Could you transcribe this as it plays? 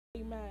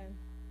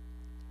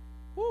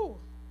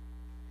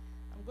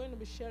going to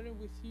be sharing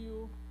with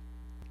you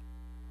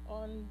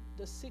on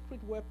the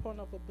secret weapon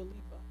of a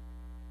believer.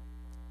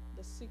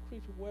 The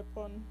secret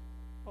weapon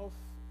of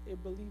a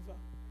believer.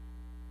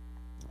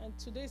 And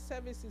today's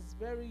service is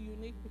very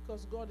unique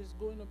because God is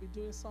going to be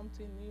doing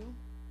something new.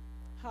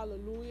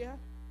 Hallelujah.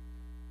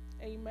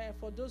 Amen.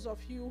 For those of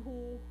you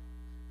who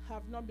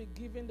have not been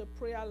given the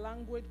prayer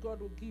language, God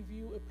will give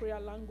you a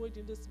prayer language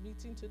in this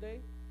meeting today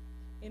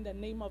in the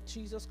name of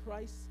Jesus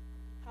Christ.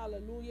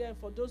 Hallelujah. And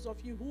for those of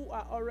you who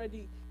are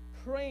already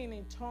praying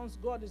in tongues,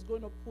 God is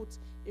going to put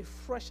a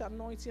fresh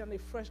anointing and a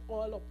fresh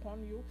oil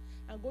upon you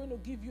and going to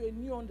give you a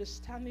new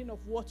understanding of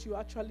what you're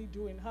actually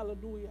doing.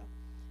 Hallelujah.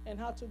 And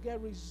how to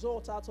get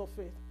results out of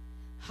it.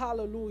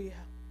 Hallelujah.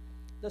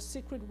 The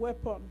secret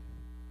weapon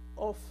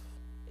of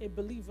a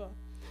believer.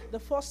 The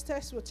first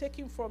text we're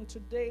taking from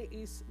today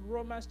is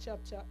Romans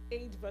chapter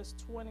 8 verse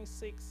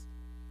 26.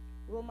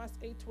 Romans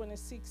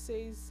 8:26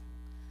 says,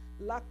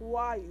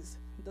 likewise,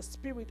 the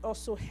Spirit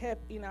also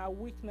helps in our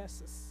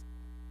weaknesses.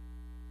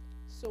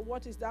 So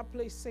what is that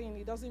place saying?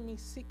 It doesn't mean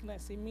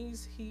sickness. It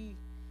means he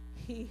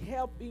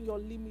helps in your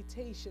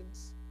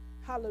limitations.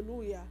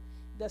 Hallelujah.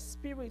 The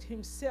Spirit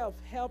himself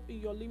helps in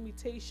your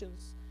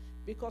limitations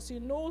because he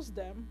knows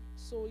them,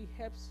 so he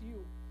helps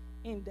you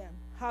in them.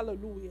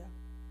 Hallelujah.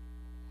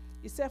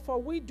 He said,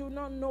 for we do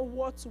not know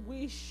what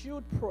we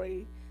should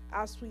pray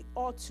as we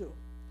ought to.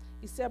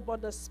 He said,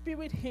 but the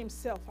Spirit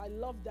himself, I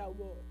love that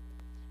word.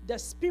 The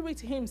Spirit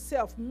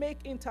himself make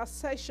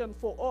intercession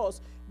for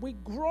us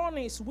with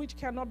groanings which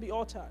cannot be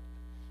uttered.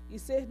 He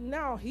said,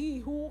 now he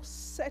who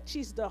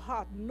searches the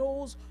heart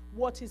knows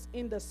what is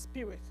in the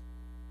Spirit.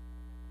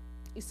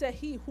 He said,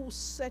 he who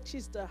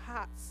searches the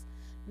hearts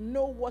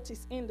know what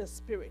is in the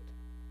Spirit,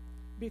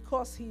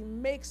 because he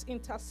makes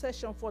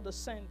intercession for the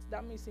saints.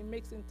 That means he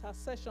makes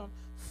intercession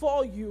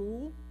for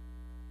you,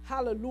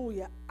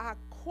 hallelujah,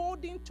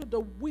 according to the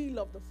will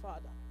of the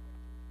Father.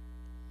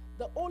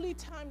 The only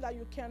time that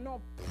you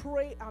cannot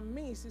pray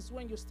amiss is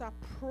when you start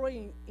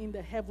praying in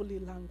the heavenly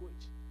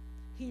language.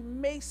 He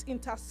makes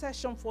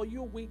intercession for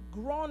you with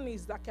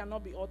groanings that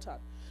cannot be uttered.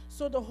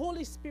 So the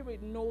Holy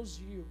Spirit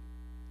knows you.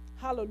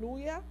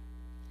 Hallelujah.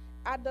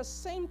 At the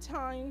same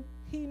time,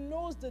 he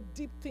knows the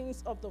deep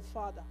things of the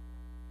Father.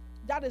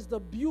 That is the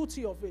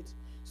beauty of it.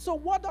 So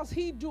what does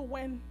he do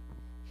when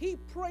he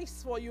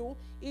prays for you?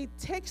 He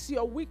takes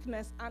your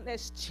weakness and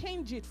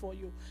exchange it for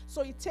you.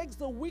 So he takes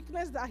the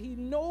weakness that he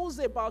knows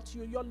about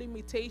you, your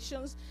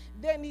limitations.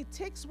 Then he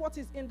takes what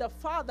is in the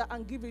Father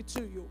and give it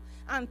to you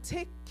and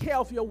take care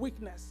of your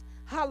weakness.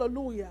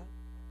 Hallelujah.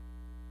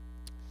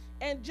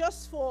 And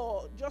just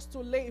to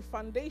lay a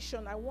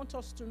foundation, I want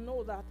us to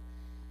know that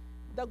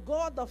the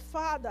God, the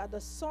Father,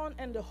 the Son,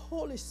 and the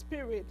Holy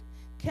Spirit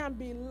can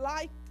be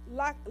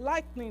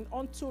likened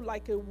unto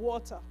like a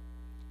water.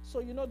 So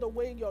you know the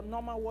way your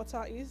normal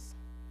water is?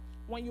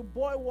 When you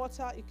boil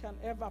water, it can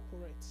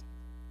evaporate,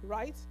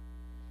 right?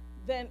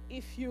 Then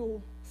if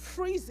you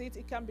freeze it,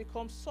 it can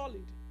become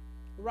solid,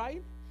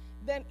 right?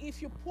 Then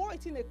if you pour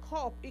it in a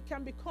cup, it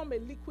can become a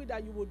liquid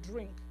that you will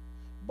drink.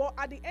 But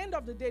at the end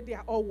of the day, they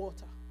are all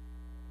water.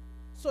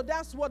 So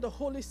that's what the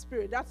Holy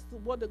Spirit, that's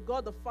what the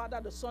God, the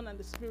Father, the Son, and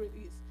the Spirit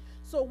is.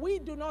 So we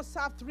do not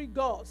serve three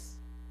gods.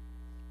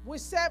 We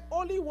serve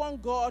only one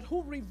God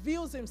who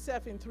reveals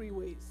himself in three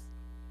ways.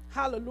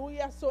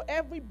 Hallelujah. So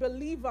every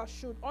believer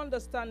should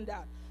understand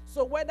that.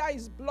 So whether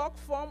it's block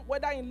form,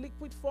 whether in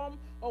liquid form,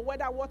 or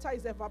whether water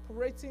is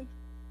evaporating,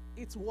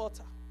 it's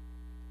water.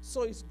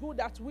 So it's good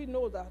that we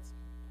know that.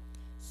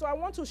 So I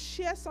want to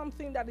share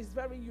something that is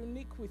very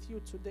unique with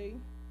you today.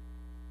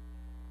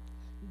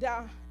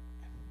 That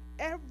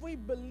every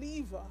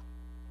believer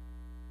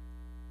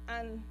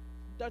and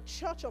the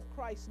Church of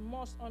Christ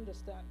must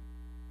understand.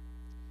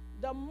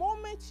 The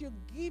moment you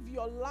give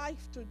your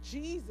life to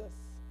Jesus,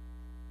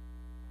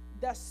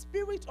 the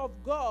Spirit of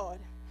God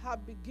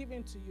have been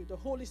given to you. The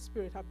Holy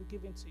Spirit have been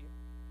given to you.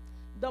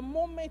 The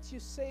moment you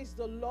say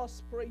the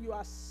Lord's Prayer, you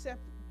accept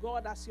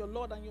God as your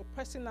Lord and your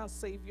personal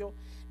Savior,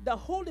 the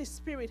Holy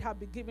Spirit have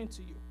been given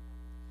to you.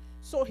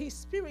 So his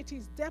Spirit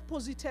is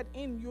deposited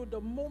in you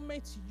the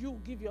moment you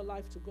give your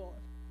life to God.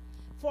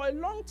 For a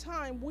long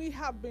time, we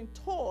have been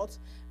taught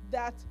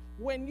that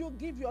when you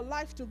give your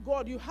life to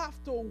God, you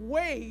have to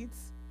wait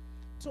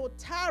to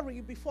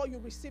tarry before you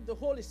receive the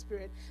Holy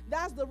Spirit.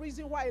 That's the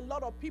reason why a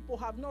lot of people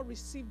have not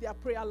received their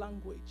prayer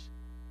language.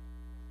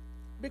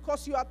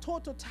 Because you are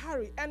told to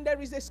tarry. And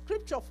there is a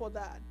scripture for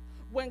that.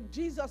 When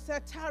Jesus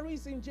said, tarry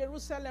in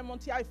Jerusalem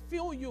until I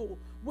fill you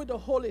with the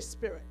Holy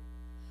Spirit.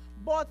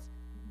 But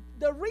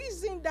the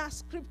reason that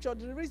scripture,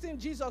 the reason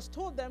Jesus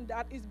told them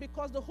that is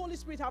because the Holy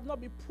Spirit have not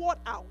been poured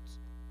out.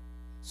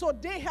 So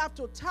they have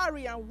to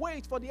tarry and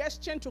wait for the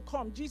exchange to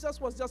come. Jesus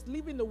was just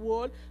leaving the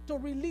world to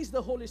release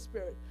the Holy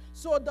Spirit.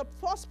 So the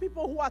first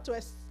people who are to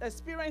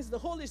experience the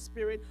Holy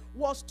Spirit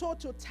was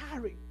told to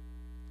tarry.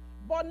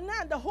 But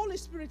now the Holy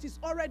Spirit is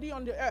already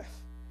on the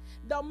earth.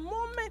 The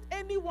moment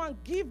anyone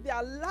give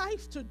their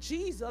life to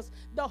Jesus,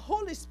 the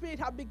Holy Spirit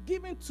have been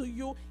given to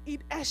you in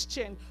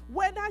exchange,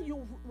 whether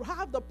you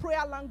have the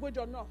prayer language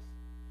or not.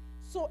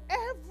 So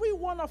every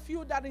one of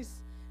you that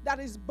is that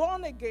is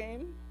born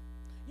again,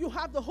 you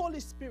have the Holy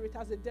Spirit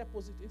as a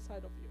deposit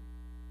inside of you.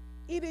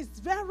 It is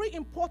very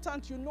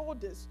important you know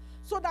this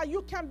so that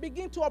you can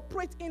begin to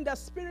operate in the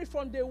Spirit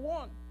from day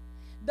one.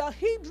 The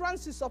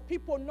hindrances of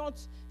people not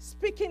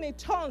speaking in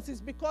tongues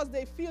is because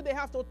they feel they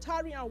have to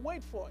tarry and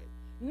wait for it.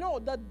 No,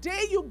 the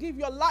day you give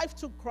your life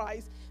to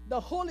Christ, the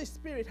Holy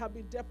Spirit has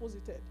been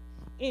deposited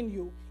in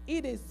you.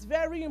 It is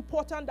very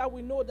important that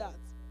we know that.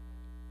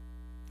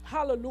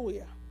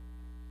 Hallelujah.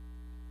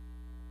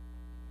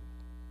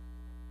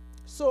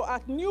 So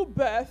at new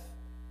birth,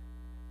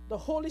 the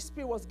Holy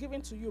Spirit was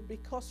given to you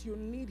because you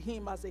need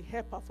him as a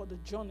helper for the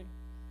journey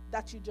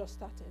that you just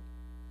started.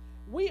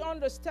 We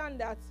understand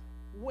that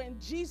when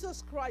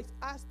Jesus Christ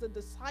asked the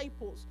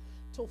disciples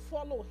to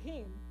follow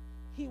him,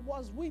 he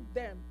was with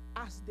them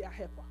as their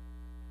helper,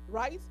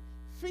 right?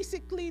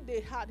 Physically, they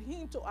had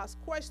him to ask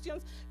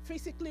questions.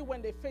 Physically,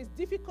 when they face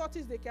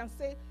difficulties, they can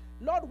say,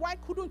 Lord, why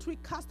couldn't we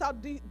cast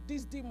out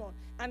this demon?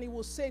 And he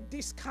will say,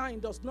 this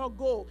kind does not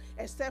go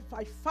except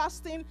by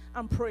fasting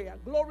and prayer.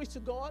 Glory to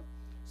God.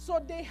 So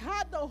they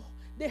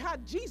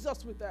had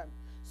Jesus with them.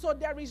 So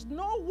there is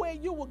no way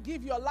you will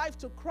give your life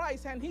to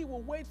Christ and he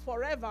will wait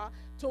forever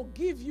to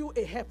give you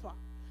a helper.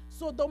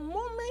 So the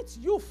moment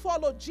you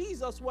follow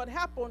Jesus, what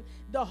happened?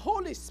 The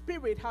Holy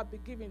Spirit has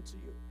been given to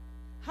you.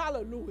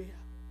 Hallelujah.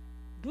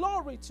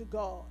 Glory to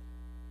God.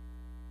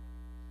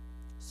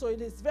 So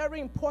it is very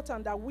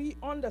important that we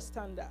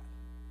understand that.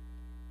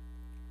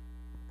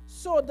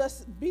 So the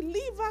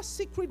believer's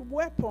secret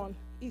weapon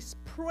is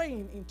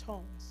praying in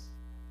tongues.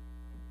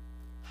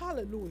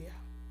 Hallelujah.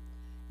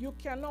 You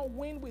cannot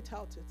win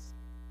without it.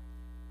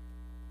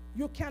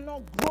 You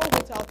cannot grow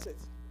without it.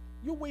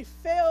 You will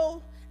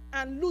fail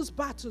and lose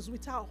battles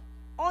without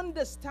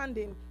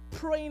understanding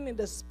praying in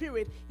the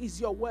Spirit is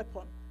your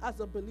weapon as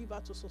a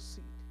believer to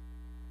succeed.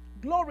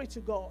 Glory to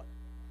God.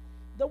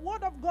 The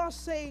Word of God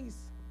says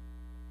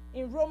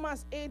in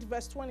Romans 8,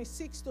 verse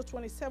 26 to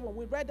 27,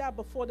 we read that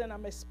before, then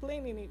I'm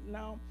explaining it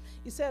now.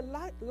 It said,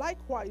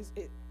 likewise,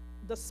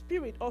 the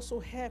Spirit also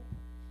helps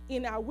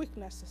in our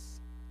weaknesses.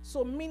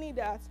 So meaning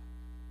that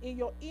in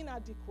your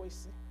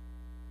inadequacy,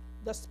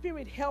 the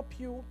Spirit help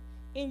you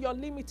in your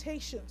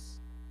limitations.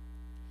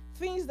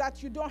 Things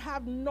that you don't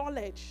have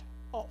knowledge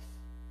of,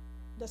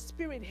 the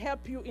Spirit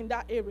help you in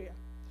that area.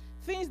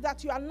 Things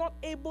that you are not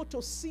able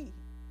to see,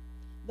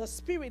 the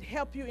Spirit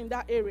help you in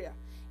that area.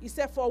 He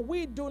said, for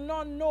we do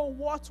not know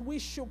what we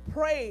should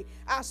pray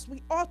as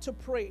we ought to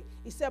pray.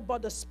 He said,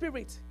 but the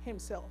Spirit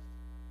himself.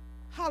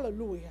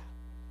 Hallelujah.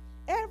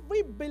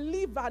 Every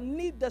believer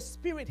needs the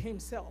Spirit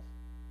himself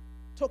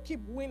to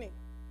keep winning.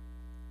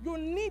 You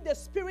need the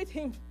Spirit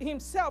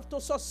himself to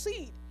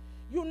succeed.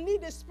 You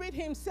need the Spirit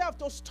himself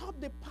to stop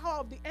the power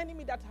of the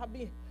enemy that have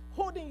been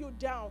holding you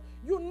down.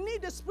 You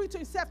need the Spirit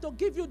himself to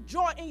give you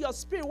joy in your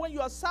spirit when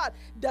you are sad.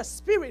 The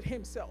Spirit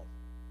himself.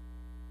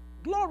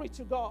 Glory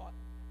to God.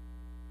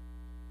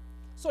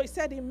 So he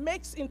said he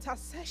makes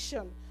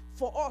intercession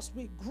for us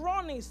with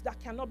groanings that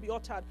cannot be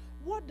uttered.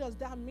 What does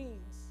that mean?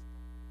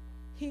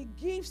 He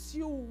gives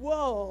you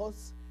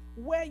words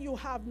where you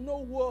have no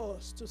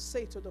words to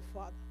say to the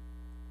Father.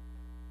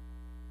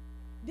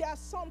 There are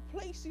some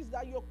places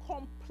that you're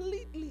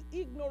completely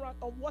ignorant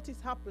of what is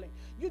happening.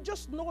 You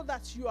just know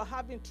that you are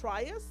having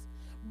trials,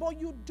 but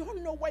you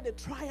don't know where the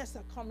trials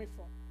are coming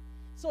from.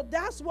 So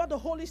that's what the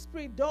Holy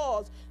Spirit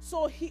does.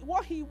 So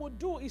what he would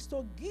do is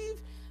to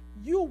give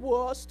you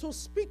words to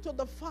speak to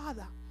the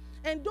Father.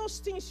 And those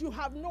things you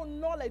have no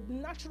knowledge,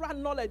 natural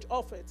knowledge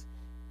of it.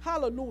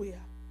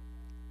 Hallelujah.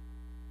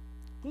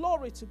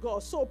 Glory to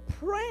God. So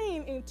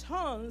praying in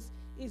tongues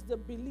is the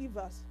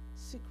believer's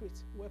secret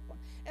weapon.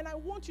 And I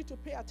want you to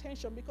pay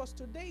attention, because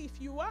today if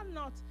you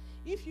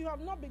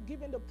have not been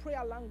given the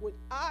prayer language,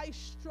 I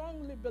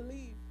strongly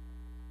believe,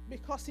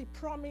 because he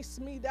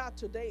promised me that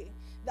today,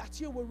 that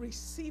you will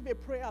receive a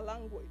prayer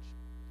language.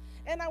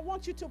 And I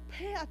want you to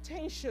pay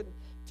attention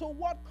to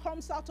what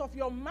comes out of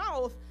your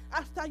mouth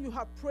after you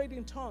have prayed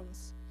in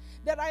tongues.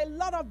 There are a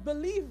lot of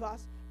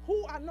believers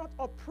who are not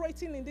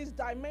operating in this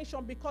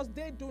dimension because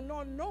they do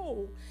not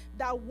know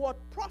that what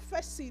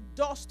prophecy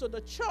does to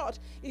the church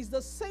is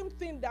the same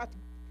thing that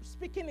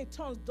speaking in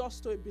tongues does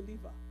to a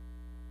believer.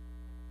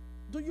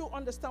 Do you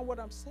understand what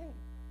I'm saying?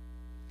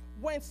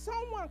 When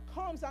someone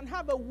comes and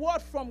have a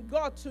word from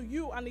God to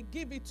you and he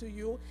give it to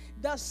you,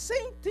 the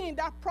same thing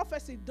that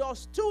prophecy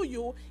does to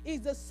you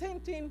is the same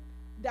thing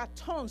that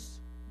tongues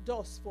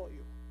does for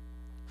you.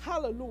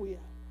 Hallelujah.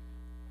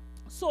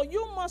 So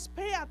you must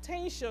pay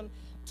attention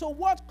to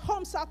what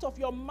comes out of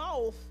your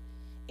mouth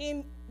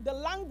in the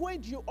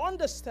language you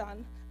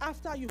understand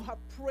after you have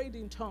prayed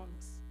in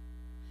tongues.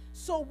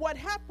 So what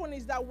happened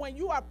is that when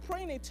you are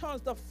praying in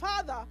tongues, the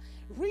Father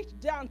reach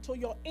down to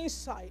your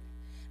inside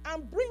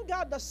and bring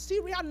out the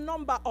serial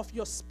number of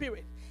your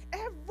spirit.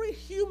 Every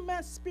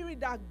human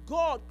spirit that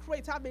God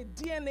creates have a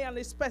DNA and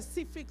a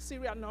specific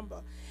serial number.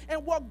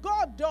 And what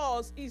God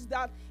does is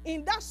that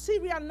in that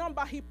serial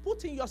number, he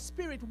put in your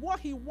spirit what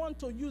he wants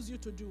to use you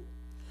to do.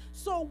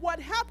 So what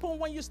happened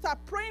when you start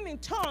praying in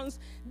tongues,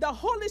 the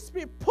Holy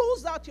Spirit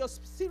pulls out your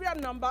serial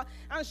number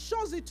and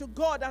shows it to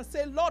God and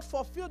say, Lord,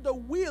 fulfill the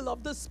will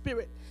of the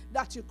Spirit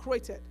that you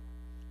created.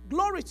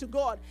 Glory to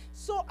God.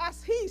 So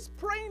as he is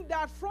praying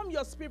that from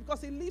your spirit,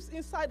 because he lives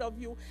inside of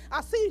you,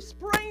 as he is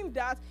praying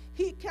that,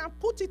 he can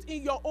put it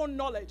in your own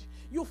knowledge.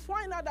 You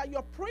find out that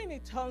you're praying in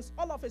tongues,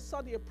 all of a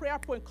sudden a prayer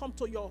point comes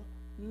to your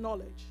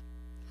knowledge.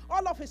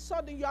 All of a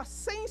sudden you are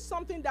saying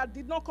something that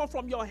did not come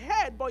from your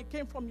head, but it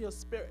came from your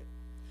spirit.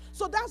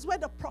 So that's where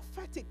the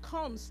prophetic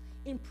comes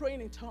in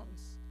praying in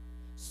tongues.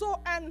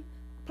 So, and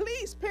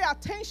please pay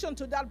attention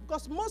to that,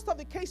 because most of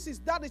the cases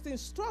that is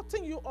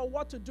instructing you on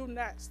what to do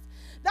next.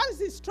 That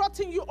is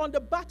instructing you on the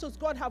battles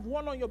God have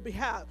won on your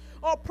behalf,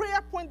 or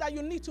prayer point that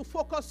you need to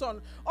focus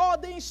on, or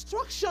the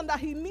instruction that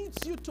he needs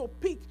you to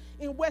pick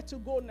in where to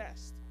go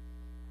next.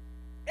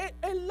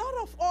 A lot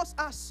of us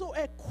are so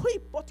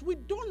equipped, but we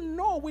don't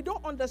know, we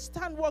don't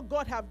understand what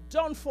God have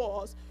done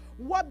for us,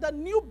 what the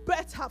new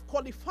birth have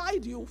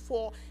qualified you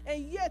for,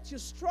 and yet you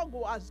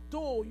struggle as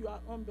though you are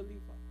an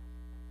unbeliever.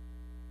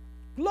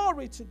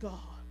 Glory to God.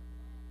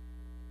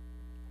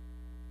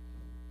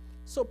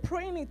 So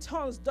praying in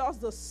tongues does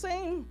the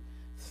same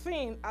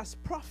thing as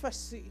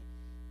prophecy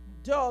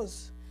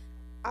does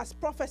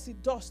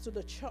to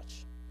the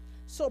church.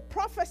 So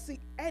prophecy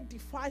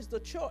edifies the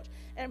church,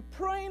 and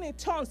praying in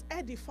tongues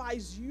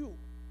edifies you.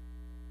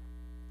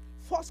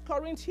 1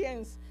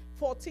 Corinthians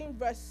 14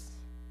 verse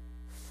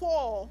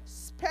 4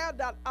 spelled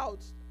that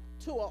out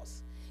to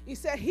us. He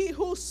said, he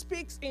who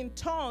speaks in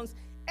tongues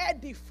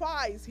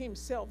edifies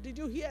himself. Did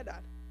you hear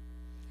that?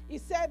 He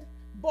said,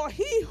 but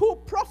he who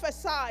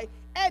prophesies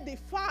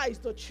edifies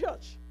the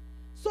church.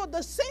 So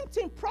the same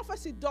thing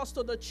prophecy does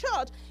to the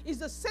church is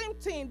the same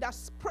thing that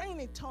praying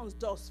in tongues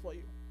does for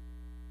you.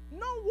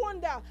 No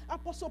wonder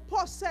Apostle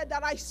Paul said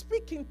that I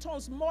speak in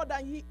tongues more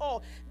than ye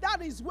all.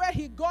 That is where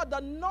he got the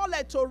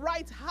knowledge to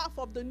write half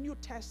of the New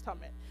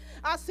Testament.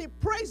 As he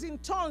prays in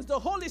tongues, the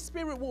Holy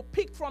Spirit will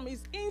pick from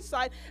his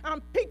inside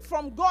and pick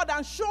from God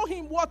and show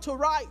him what to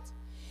write.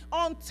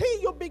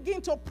 Until you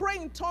begin to pray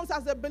in tongues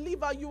as a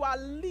believer, you are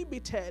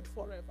limited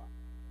forever.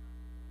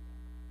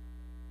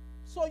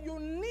 So you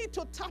need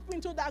to tap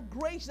into that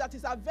grace that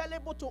is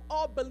available to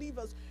all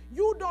believers.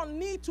 You don't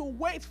need to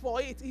wait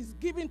for it. It's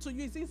given to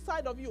you. It's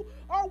inside of you.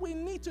 All we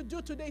need to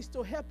do today is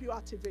to help you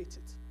activate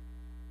it.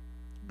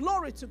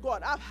 Glory to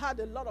God. I've had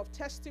a lot of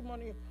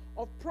testimony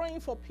of praying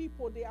for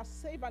people. They are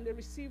saved and they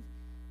receive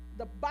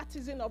the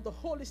baptism of the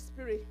Holy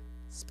Spirit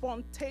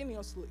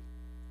spontaneously.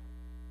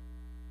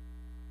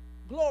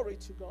 Glory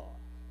to God.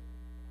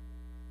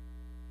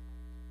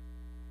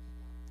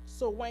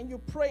 So when you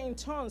pray in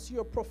tongues,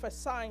 you're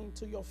prophesying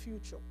to your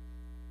future.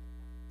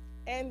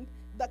 And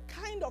the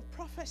kind of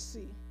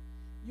prophecy,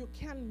 you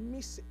can't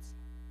miss it,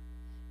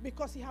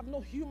 because you have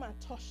no human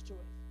touch to it.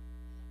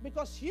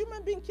 Because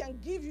human being can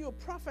give you a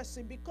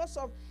prophecy because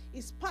of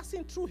it's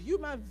passing through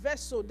human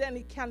vessel, then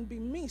it can be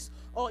missed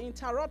or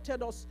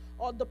interrupted,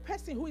 or the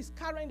person who is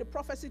carrying the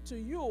prophecy to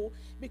you,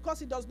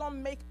 because it does not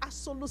make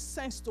absolute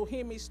sense to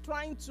him, is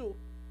trying to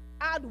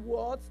add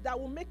words that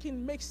will make it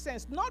make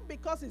sense, not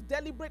because it's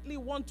deliberately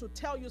want to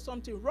tell you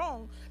something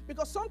wrong,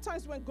 because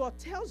sometimes when God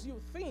tells you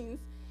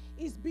things,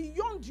 it's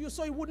beyond you,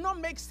 so it would not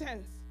make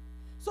sense.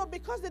 So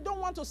because they don't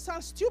want to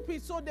sound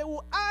stupid, so they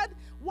will add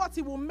what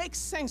it will make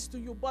sense to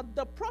you. But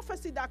the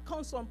prophecy that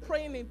comes from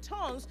praying in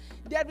tongues,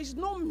 there is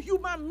no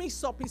human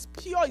mix-up. It's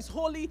pure, it's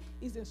holy,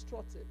 it's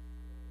instructed.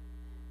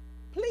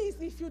 Please,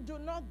 if you do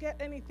not get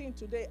anything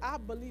today, I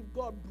believe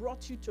God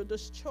brought you to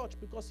this church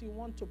because he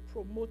wants to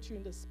promote you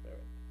in the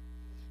spirit.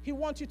 He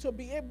wants you to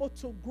be able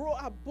to grow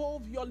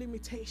above your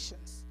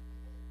limitations.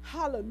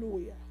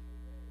 Hallelujah.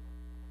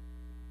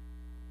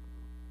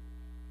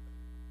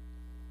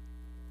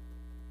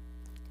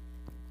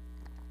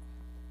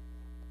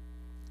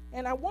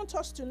 And I want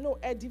us to know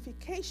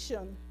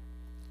edification.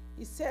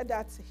 He said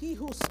that he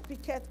who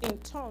speaketh in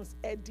tongues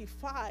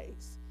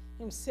edifies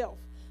himself.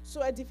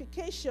 So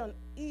edification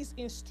is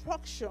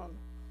instruction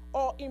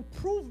or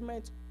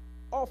improvement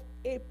of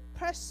a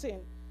person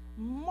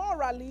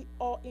morally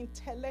or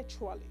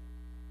intellectually.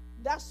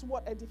 That's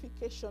what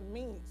edification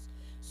means.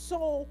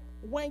 So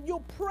when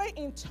you pray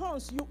in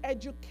tongues, you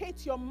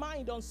educate your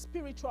mind on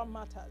spiritual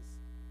matters.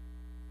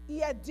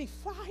 He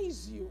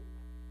edifies you.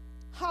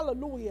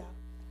 Hallelujah.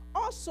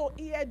 Also,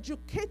 he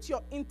educates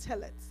your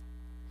intellect.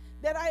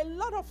 There are a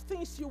lot of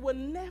things you will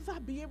never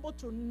be able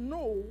to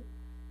know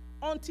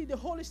until the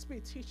Holy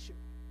Spirit teaches you.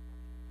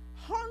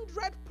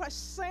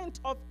 100%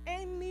 of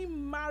any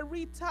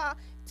marital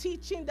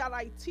teaching that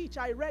I teach,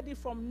 I read it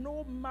from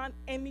no man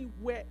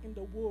anywhere in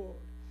the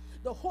world.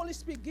 The Holy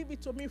Spirit gave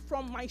it to me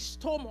from my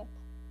stomach.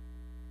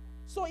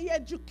 So he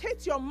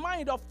educates your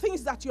mind of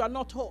things that you are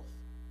not of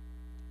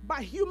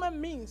by human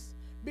means.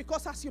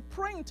 Because as you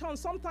pray in tongues,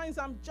 sometimes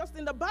I'm just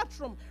in the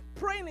bathroom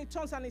praying in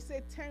tongues and he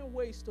said 10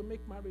 ways to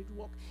make marriage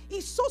work.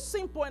 It's so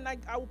simple, and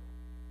I'll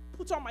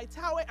put on my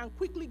towel and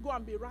quickly go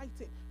and be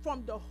writing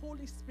from the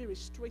Holy Spirit,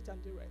 straight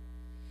and direct.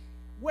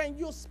 When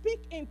you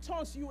speak in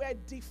tongues, you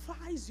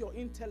edifies your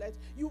intellect.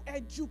 You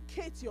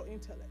educate your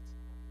intellect.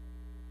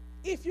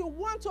 If you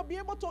want to be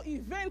able to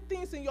invent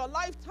things in your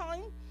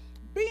lifetime,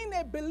 being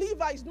a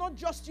believer is not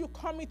just you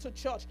coming to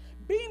church.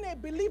 Being a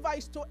believer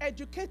is to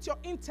educate your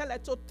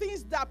intellect to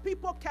things that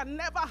people can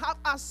never have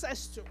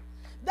access to.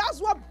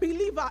 That's what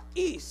believer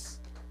is.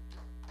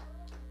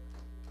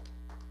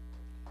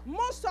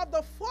 Most of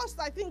the first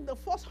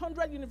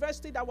 100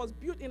 university that was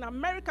built in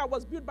America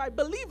was built by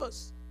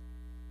believers.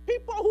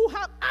 People who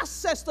have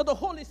access to the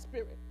Holy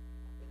Spirit.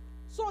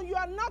 So you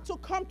are not to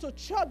come to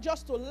church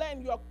just to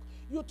learn.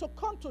 You're to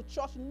come to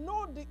church,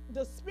 know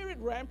the spirit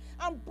realm,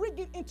 and bring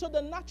it into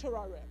the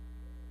natural realm.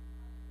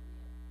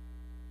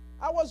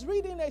 I was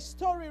reading a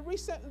story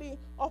recently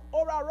of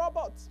Oral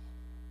Roberts.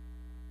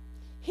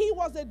 He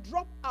was a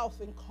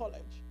dropout in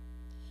college.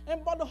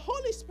 But the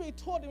Holy Spirit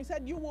told him, he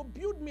said, you will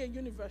build me a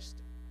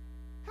university.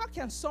 How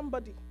can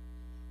somebody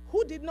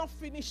who did not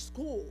finish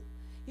school,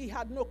 he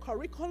had no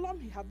curriculum,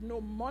 he had no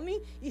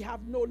money, he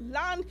had no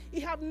land, he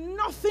had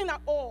nothing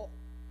at all.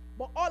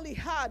 But all he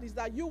had is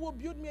that you will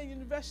build me a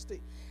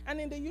university.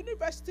 And in the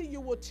university, you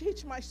will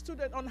teach my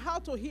student on how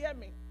to hear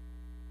me.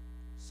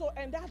 So,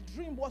 and that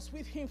dream was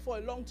with him for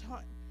a long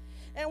time.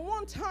 And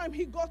one time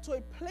he got to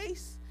a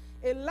place,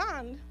 a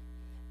land,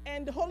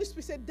 and the Holy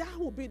Spirit said, that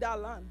will be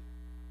that land.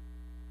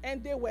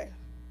 And they were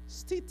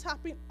still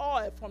tapping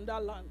oil from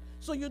that land.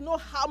 So you know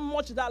how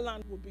much that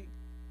land will be.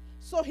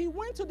 So he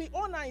went to the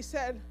owner and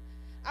said,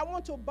 I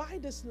want to buy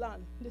this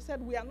land. They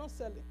said, we are not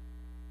selling.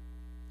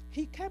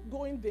 He kept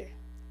going there.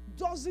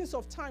 Dozens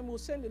of times we'll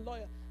send the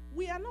lawyer,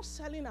 we are not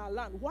selling our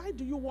land. Why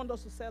do you want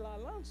us to sell our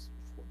lands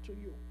to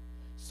you?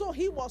 So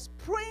he was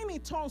praying in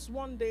tongues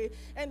one day,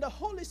 and the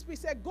Holy Spirit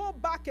said, go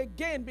back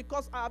again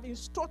because I have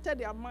instructed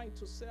their mind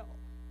to sell.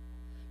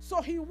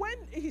 So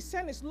he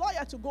sent his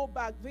lawyer to go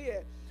back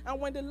there. And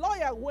when the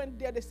lawyer went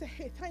there, they said,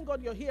 hey, thank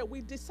God you're here.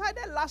 We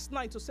decided last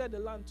night to sell the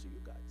land to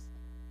you guys.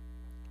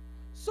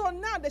 So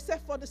now they said,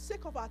 for the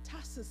sake of our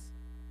taxes,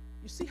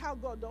 you see how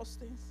God does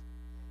things?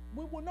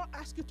 We will not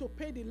ask you to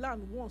pay the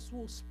land once.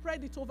 We'll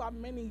spread it over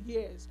many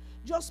years.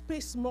 Just pay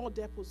small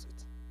deposit.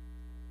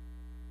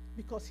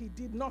 Because he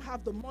did not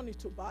have the money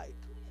to buy it.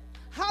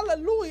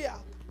 Hallelujah.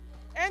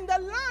 And the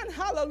land,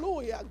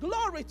 hallelujah,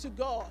 glory to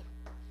God.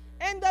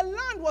 And the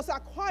land was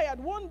acquired.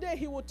 One day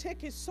he would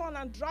take his son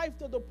and drive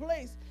to the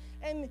place.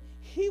 And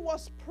he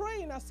was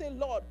praying and saying,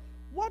 Lord,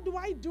 what do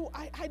I do?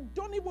 I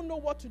don't even know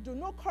what to do.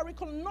 No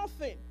curriculum,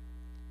 nothing.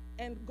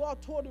 And God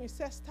told him, he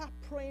said, start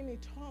praying in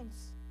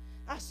tongues.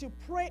 As you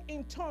pray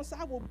in tongues,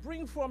 I will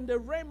bring from the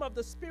realm of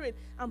the spirit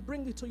and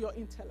bring it to your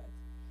intellect.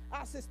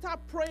 As you start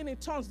praying in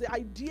tongues, the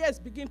ideas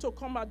begin to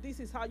come out. This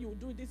is how you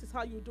do it. This is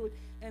how you do it.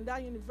 And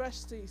that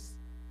university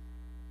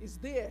is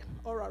there,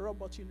 Oral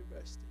Roberts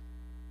University.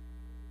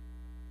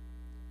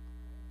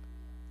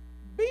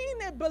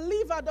 Being a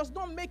believer does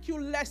not make you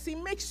less. It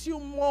makes you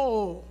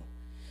more.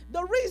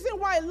 The reason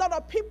why a lot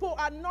of people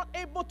are not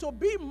able to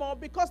be more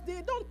because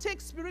they don't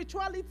take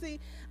spirituality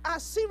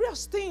as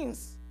serious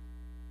things.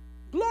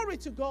 Glory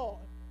to God.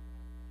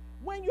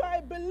 When you are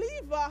a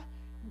believer,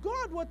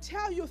 God will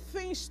tell you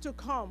things to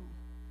come.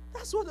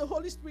 That's what the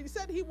Holy Spirit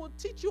said. He will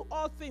teach you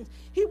all things.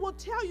 He will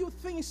tell you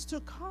things to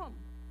come.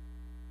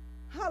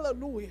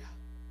 Hallelujah.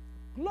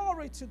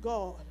 Glory to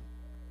God.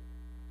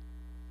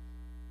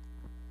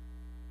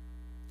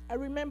 I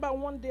remember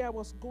one day I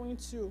was going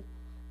to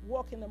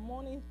work in the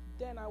morning.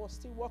 Then I was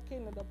still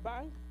working in the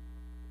bank.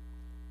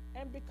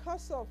 And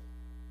because of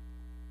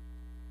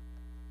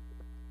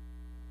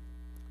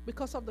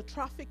the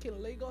traffic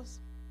in Lagos,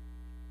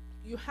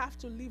 you have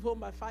to leave home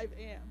by 5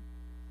 a.m.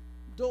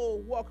 Though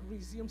work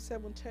resumes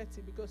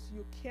 7:30 because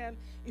you can't,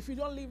 if you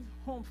don't leave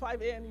home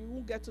 5 a.m., you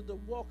won't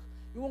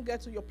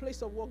get to your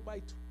place of work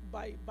by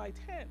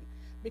 10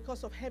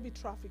 because of heavy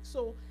traffic.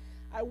 So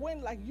I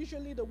went like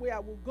usually the way I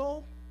would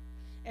go,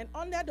 and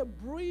under the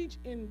bridge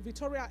in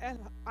Victoria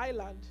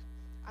Island,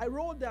 I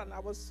rolled down.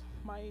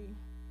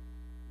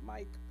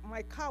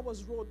 My car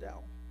was rolled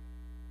down,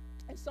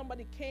 and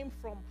somebody came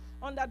from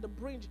under the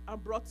bridge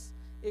and brought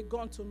a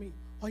gun to me.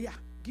 Oh yeah,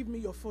 give me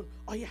your phone.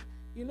 Oh yeah,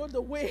 you know the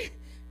way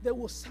they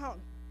will sound.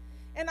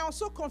 And I was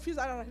so confused.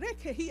 I was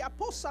like,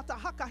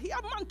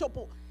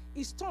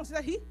 his tongues. He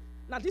said,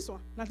 now this one,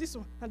 now this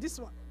one, now this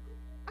one.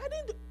 I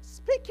didn't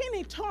speaking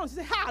in tongues.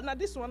 He said, now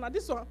this one, now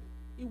this one.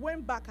 He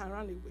went back and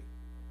ran away.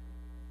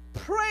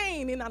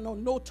 Praying in an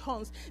unknown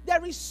tongues.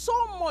 There is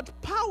so much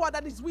power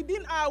that is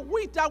within our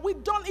wit that we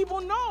don't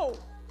even know.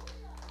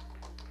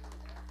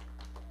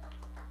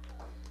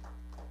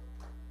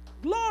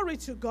 Glory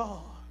to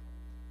God.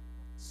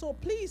 So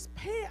please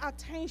pay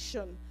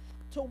attention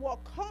to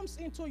what comes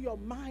into your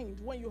mind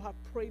when you have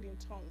prayed in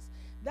tongues.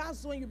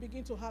 That's when you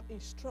begin to have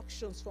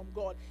instructions from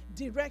God,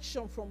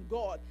 direction from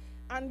God.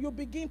 And you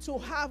begin to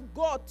have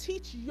God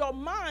teach your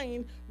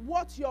mind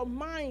what your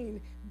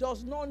mind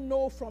does not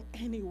know from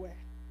anywhere.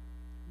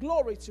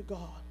 Glory to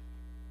God.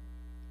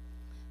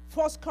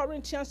 1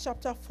 Corinthians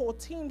chapter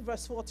 14,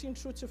 verse 14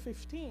 through to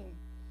 15.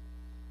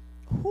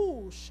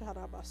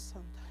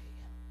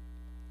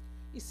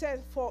 He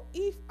said, for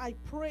if I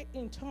pray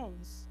in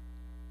tongues,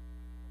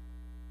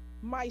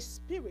 my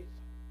spirit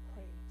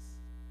prays.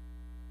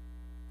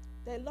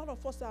 There are a lot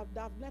of us that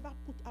have never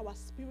put our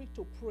spirit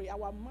to pray.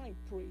 Our mind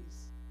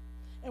prays.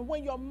 And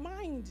when your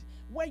mind,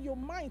 where your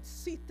mind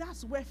sits,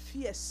 that's where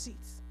fear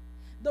sits.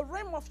 The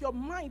realm of your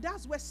mind,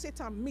 that's where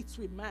Satan meets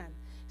with man.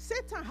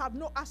 Satan have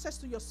no access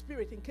to your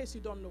spirit, in case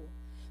you don't know.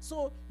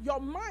 So your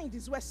mind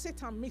is where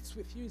Satan meets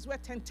with you, is where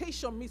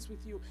temptation meets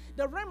with you.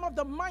 The realm of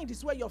the mind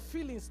is where your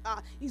feelings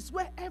are, is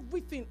where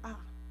everything are.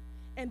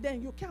 And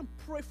then you can't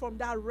pray from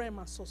that realm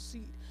and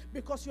succeed,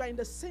 because you are in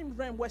the same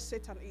realm where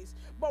Satan is.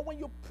 But when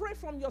you pray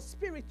from your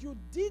spirit, you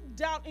dig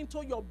down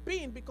into your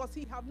being, because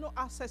he have no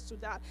access to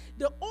that.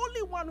 The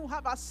only one who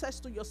have access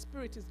to your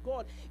spirit is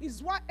God.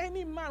 Is why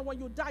any man, when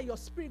you die, your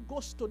spirit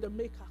goes to the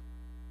maker.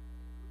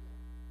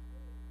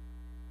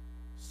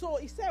 So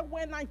he said,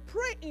 when I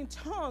pray in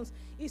tongues,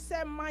 he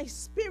said, my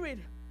spirit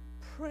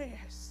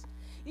prays.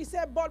 He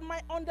said, but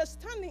my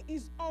understanding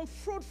is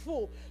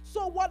unfruitful.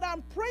 So what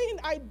I'm praying,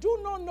 I do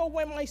not know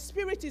when my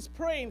spirit is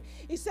praying.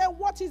 He said,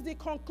 what is the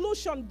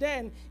conclusion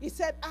then? He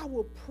said, I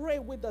will pray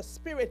with the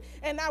spirit,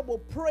 and I will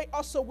pray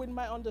also with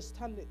my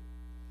understanding.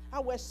 I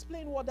will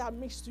explain what that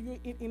means to you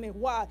in a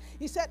while.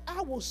 He said,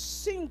 I will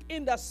sing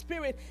in the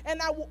spirit,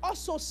 and I will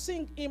also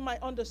sing in my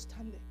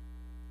understanding.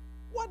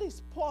 What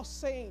is Paul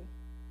saying?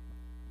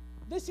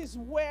 This is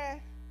where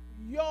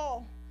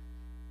your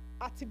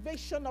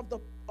activation of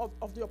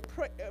your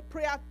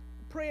prayer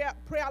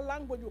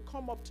language will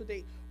come up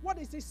today. What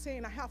is he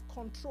saying? I have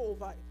control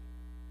over it.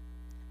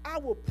 I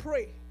will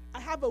pray. I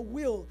have a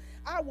will.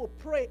 I will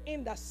pray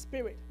in the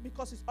spirit,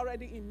 because it's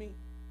already in me.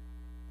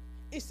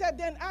 He said,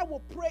 then I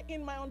will pray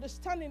in my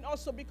understanding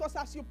also, because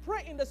as you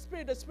pray in the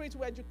spirit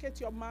will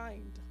educate your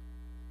mind.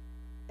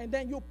 And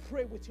then you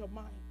pray with your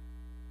mind.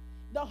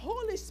 The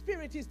Holy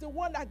Spirit is the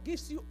one that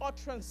gives you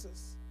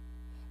utterances.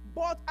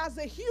 But as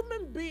a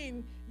human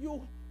being,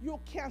 you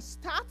can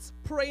start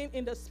praying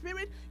in the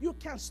spirit. You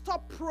can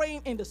stop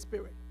praying in the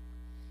spirit.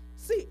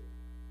 See,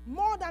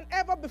 more than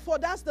ever before,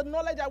 that's the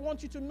knowledge I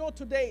want you to know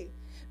today.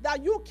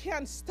 That you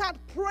can start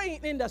praying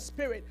in the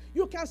spirit.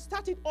 You can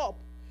start it up.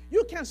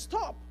 You can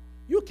stop.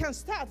 You can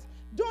start.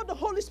 Though the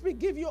Holy Spirit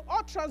give you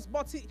utterance,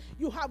 but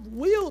you have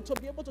will to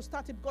be able to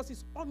start it, because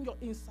it's on your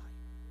inside.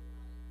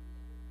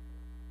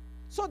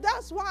 So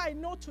that's why I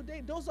know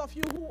today, those of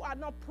you who are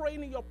not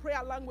praying in your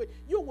prayer language,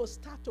 you will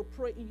start to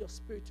pray in your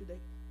spirit today.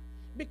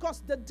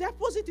 Because the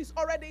deposit is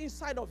already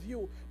inside of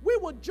you. We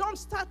will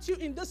jumpstart you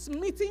in this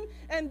meeting,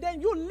 and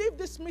then you leave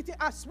this meeting.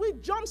 As we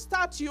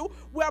jumpstart you,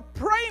 we are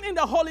praying in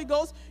the Holy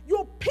Ghost.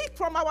 You pick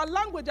from our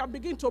language and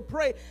begin to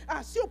pray.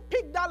 As you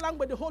pick that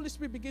language, the Holy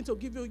Spirit begins to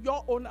give you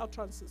your own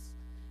utterances.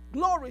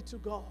 Glory to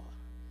God.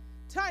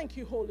 Thank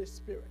you, Holy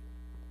Spirit.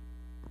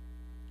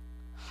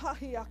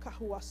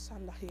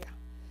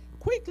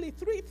 Quickly,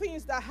 3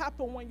 things that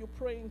happen when you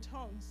pray in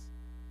tongues.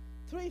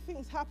 3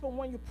 things happen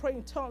when you pray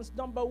in tongues.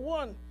 Number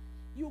 1,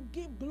 you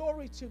give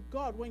glory to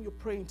God when you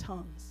pray in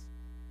tongues.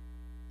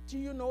 Do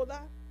you know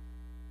that?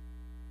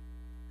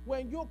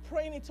 When you're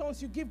praying in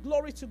tongues, you give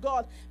glory to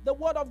God. The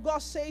word of God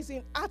says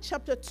in Acts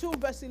chapter 2,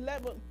 verse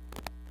 11,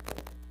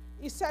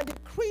 he said,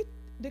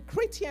 the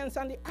Cretans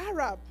and the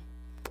Arab,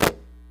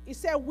 he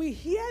said, we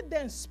hear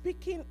them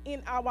speaking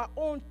in our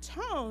own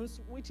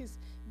tongues, which is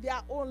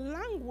their own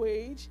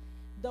language,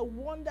 the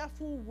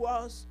wonderful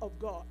words of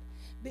God.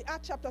 The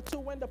Acts chapter 2,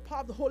 when the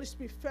power of the Holy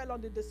Spirit fell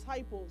on the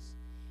disciples,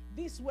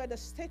 these were the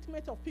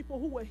statement of people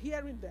who were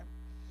hearing them.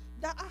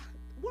 That,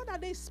 what are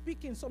they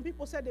speaking? Some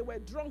people said they were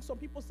drunk. Some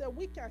people said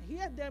we can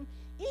hear them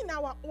in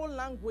our own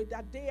language,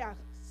 that they are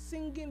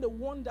singing the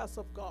wonders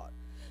of God.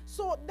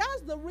 So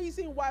that's the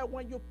reason why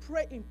when you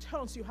pray in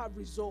tongues, you have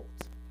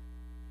results.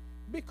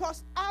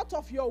 Because out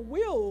of your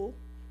will,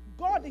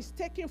 God is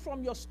taking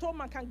from your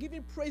stomach and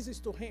giving praises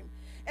to him.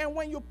 And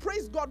when you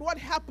praise God, what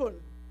happened?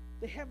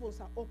 The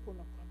heavens are open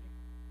upon you.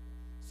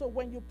 So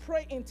when you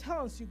pray in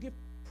tongues, you give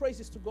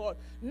praises to God.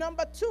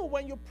 Number 2,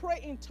 when you pray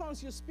in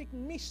tongues, you speak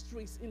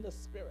mysteries in the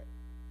spirit.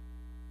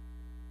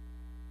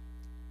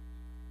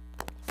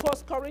 1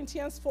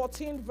 Corinthians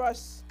 14,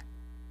 verse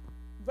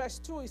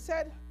 2, he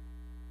said,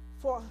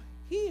 for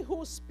he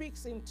who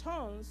speaks in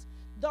tongues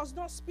does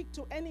not speak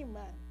to any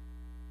man,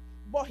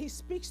 but he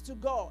speaks to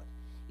God.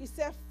 He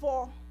said,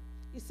 for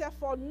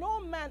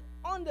no man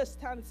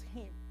understands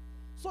him.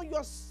 So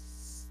you're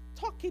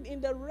talking in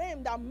the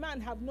realm that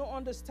man have no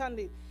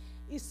understanding.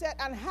 He said,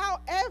 and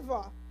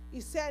however,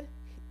 he said,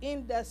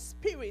 in the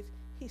spirit,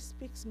 he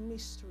speaks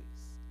mysteries.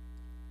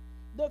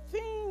 The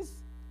things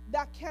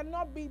that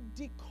cannot be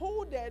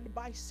decoded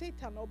by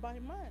Satan or by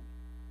man.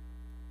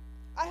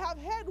 I have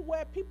heard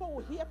where people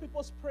will hear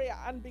people's prayer,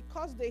 and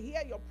because they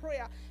hear your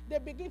prayer, they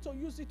begin to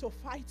use it to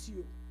fight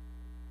you.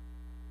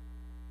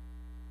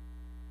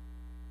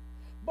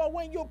 But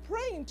when you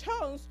pray in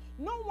tongues,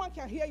 no one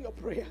can hear your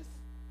prayers.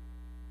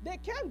 They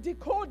can't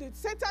decode it.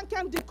 Satan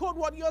can't decode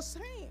what you're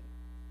saying.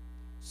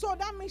 So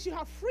that means you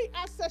have free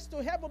access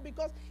to heaven,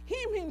 because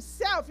him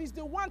himself is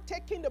the one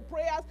taking the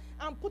prayers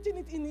and putting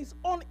it in his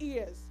own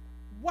ears.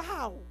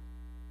 Wow.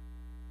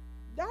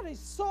 That is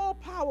so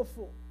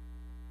powerful.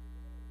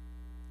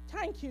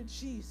 Thank you,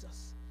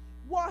 Jesus.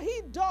 What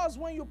he does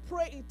when you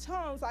pray in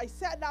tongues, I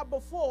said that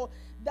before,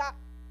 that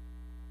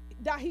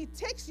he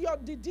takes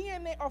the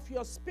DNA of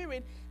your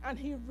spirit and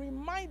he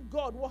reminds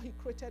God what he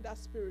created that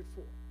spirit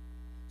for.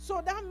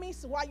 So that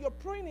means while you're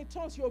praying in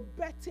tongues, you're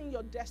betting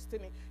your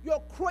destiny.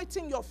 You're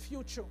creating your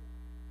future.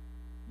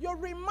 You're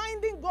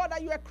reminding God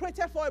that you are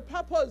created for a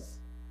purpose.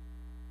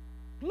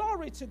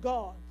 Glory to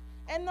God.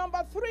 And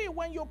number 3,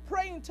 when you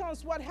pray in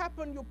tongues, what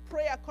happens? You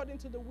pray according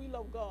to the will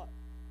of God.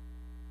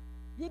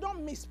 You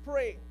don't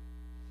mispray.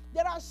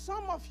 There are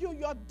some of you,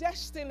 your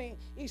destiny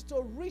is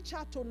to reach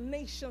out to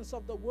nations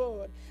of the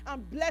world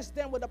and bless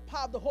them with the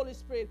power of the Holy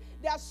Spirit.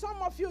 There are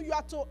some of you, you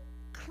have to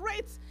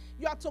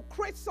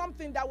create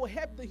something that will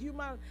help the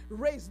human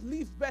race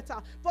live better.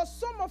 For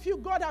some of you,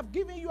 God have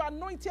given you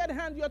anointed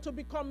hand. You are to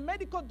become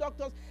medical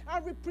doctors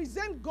and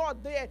represent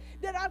God there.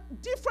 There are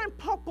different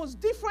purposes,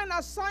 different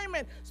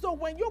assignments. So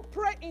when you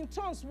pray in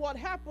tongues, what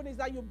happens is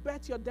that you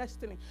bet your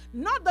destiny.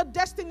 Not the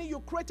destiny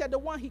you created, the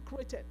one he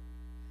created.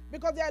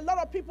 Because there are a lot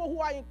of people who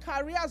are in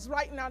careers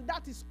right now,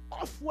 that is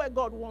off where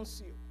God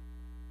wants you.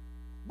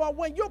 But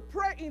when you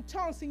pray in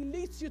tongues, he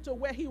leads you to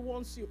where he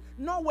wants you,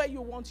 not where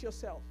you want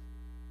yourself.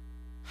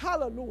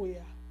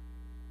 Hallelujah.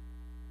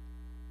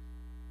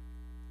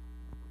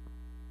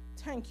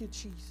 Thank you,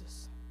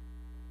 Jesus.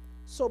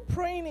 So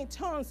praying in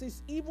tongues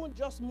is even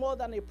just more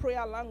than a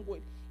prayer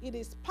language. It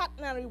is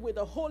partnering with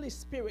the Holy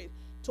Spirit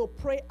to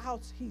pray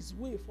out his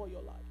will for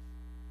your life.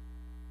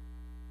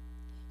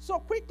 So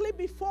quickly,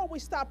 before we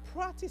start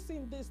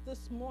practicing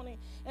this morning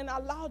and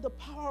allow the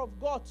power of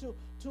God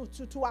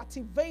to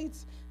activate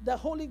the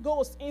Holy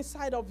Ghost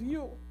inside of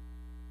you,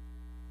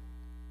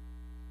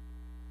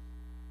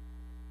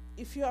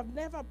 if you have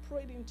never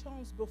prayed in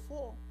tongues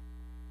before,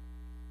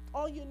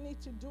 all you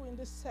need to do in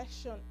this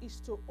session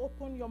is to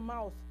open your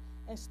mouth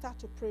and start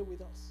to pray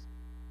with us.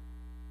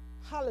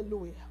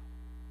 Hallelujah.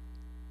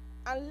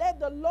 And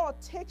let the Lord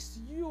takes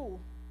you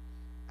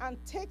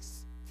and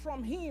takes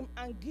from him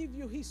and give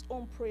you his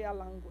own prayer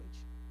language.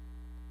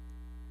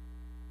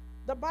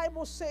 The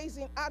Bible says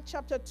in Acts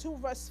chapter 2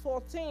 verse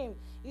 14,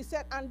 he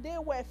said, and they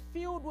were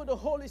filled with the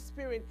Holy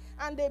Spirit,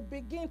 and they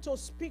began to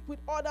speak with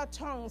other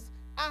tongues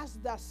as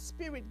the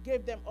Spirit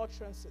gave them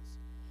utterances.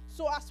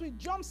 So as we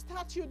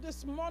jumpstart you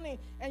this morning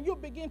and you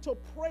begin to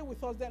pray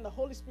with us, then the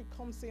Holy Spirit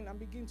comes in and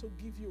begin to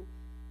give you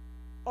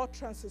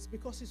utterances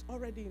because it's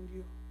already in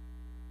you.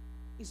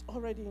 It's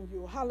already in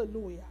you.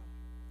 Hallelujah.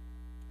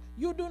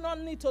 You do not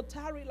need to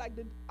tarry like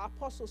the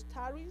apostles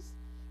tarries,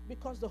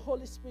 because the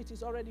Holy Spirit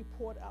is already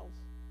poured out.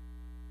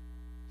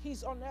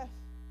 He's on earth.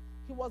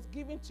 He was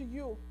given to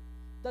you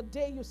the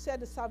day you said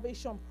the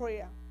salvation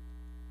prayer.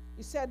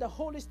 He said the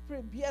Holy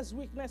Spirit bears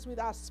witness with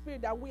our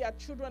spirit that we are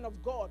children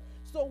of God.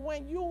 So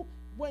when you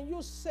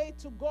say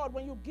to God,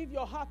 when you give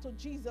your heart to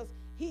Jesus,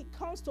 he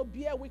comes to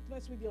bear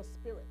witness with your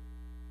spirit.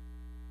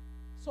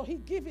 So he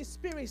gives his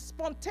spirit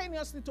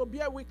spontaneously to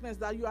bear witness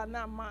that you are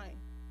not mine.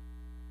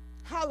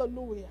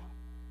 Hallelujah.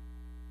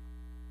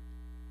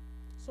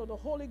 So the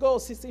Holy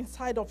Ghost is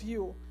inside of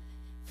you.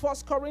 1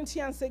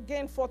 Corinthians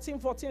again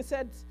 14:14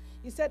 said,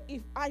 he said,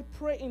 if I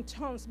pray in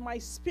tongues, my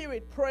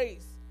spirit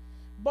prays,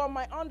 but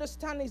my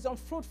understanding is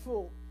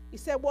unfruitful. He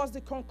said, what's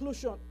the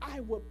conclusion? I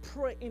will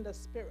pray in the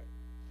spirit.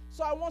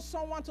 So I want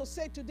someone to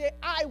say today,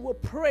 I will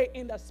pray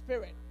in the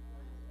spirit.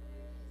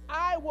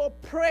 I will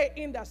pray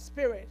in the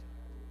spirit.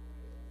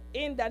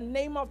 In the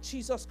name of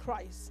Jesus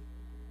Christ.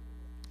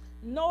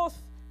 Note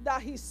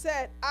that he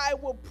said, I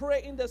will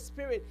pray in the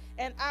spirit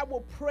and I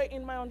will pray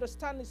in my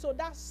understanding. So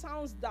that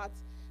sounds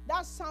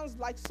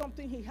like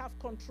something he have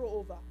control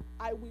over.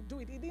 I will do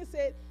it. He didn't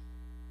say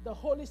the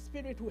Holy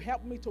Spirit will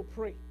help me to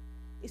pray.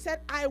 He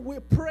said, I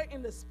will pray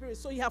in the spirit.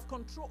 So you have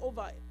control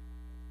over it.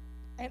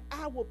 And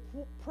I will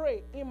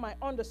pray in my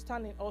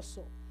understanding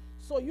also.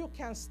 So you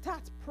can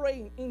start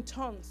praying in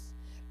tongues,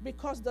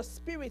 because the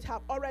Spirit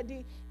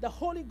the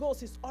Holy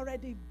Ghost is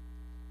already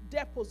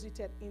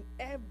deposited in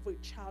every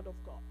child of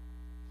God.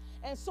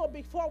 And so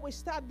before we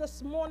start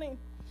this morning,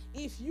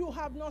 if you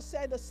have not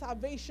said the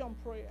salvation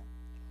prayer,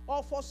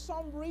 or for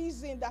some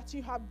reason that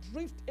you have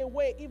drifted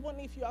away, even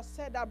if you have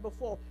said that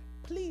before,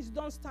 please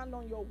don't stand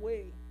on your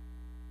way.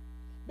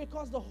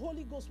 Because the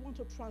Holy Ghost wants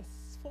to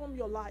transform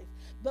your life.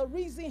 The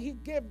reason he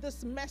gave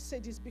this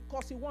message is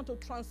because he wants to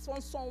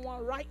transform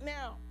someone right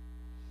now.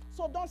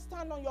 So don't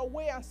stand on your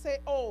way and say,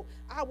 oh,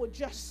 I will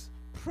just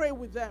pray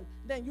with them.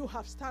 Then you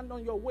have stand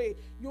on your way.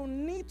 You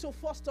need to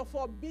first of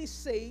all be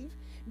saved.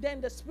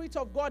 Then the Spirit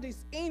of God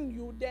is in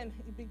you. Then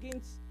it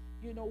begins,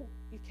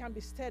 it can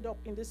be stirred up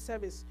in this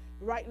service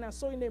right now.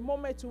 So in a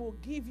moment, we will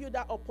give you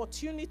that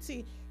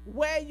opportunity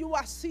where you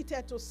are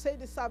seated to say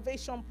the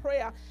salvation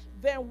prayer.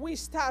 Then we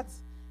start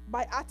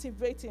by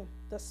activating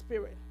the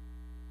Spirit.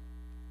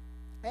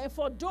 And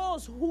for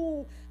those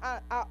who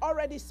are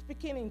already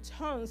speaking in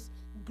tongues,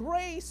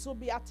 grace will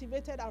be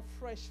activated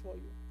afresh for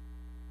you.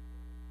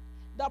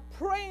 The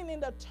praying in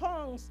the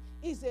tongues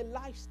is a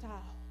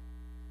lifestyle.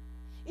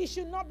 It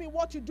should not be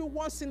what you do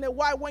once in a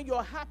while when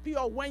you're happy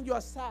or when you're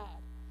sad.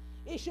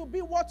 It should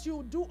be what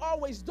you do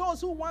always.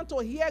 Those who want to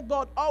hear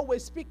God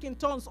always speak in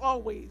tongues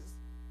always.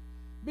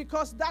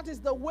 Because that is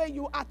the way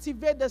you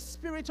activate the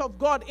Spirit of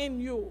God in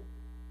you.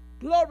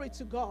 Glory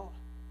to God.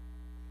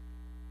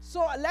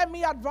 So let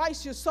me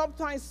advise you,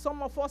 sometimes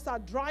some of us are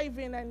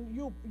driving and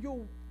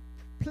you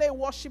play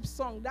worship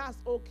song. That's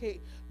okay.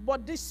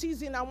 But this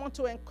season I want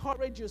to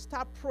encourage you,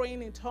 start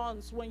praying in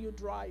tongues when you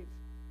drive.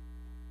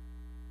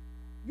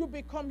 You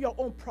become your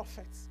own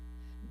prophet.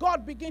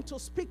 God begin to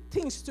speak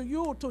things to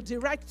you to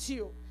direct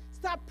you.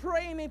 Start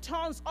praying in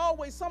tongues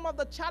always. Some of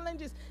the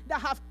challenges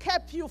that have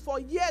kept you for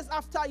years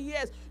after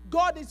years,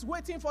 God is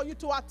waiting for you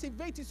to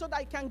activate it so that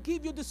He can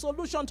give you the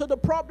solution to the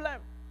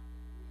problem.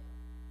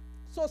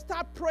 So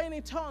start praying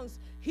in tongues.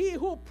 He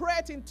who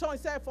prayed in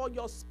tongues said, for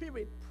your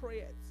spirit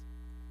prayed.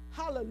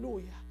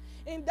 Hallelujah.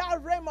 In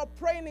that realm of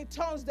praying in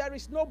tongues, there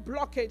is no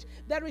blockage.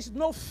 There is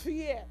no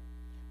fear.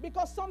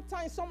 Because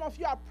sometimes some of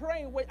you are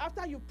praying,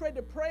 after you pray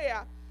the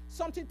prayer,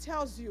 something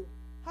tells you,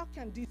 how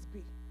can this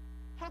be?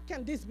 How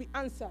can this be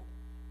answered?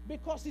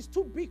 Because it's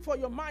too big for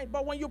your mind.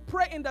 But when you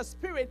pray in the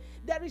Spirit,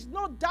 there is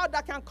no doubt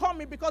that can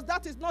come in, because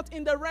that is not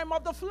in the realm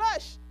of the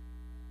flesh.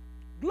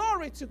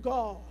 Glory to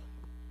God.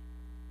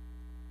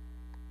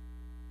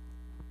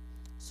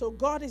 So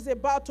God is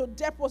about to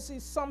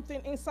deposit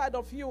something inside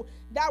of you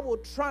that will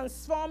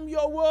transform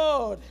your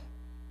world.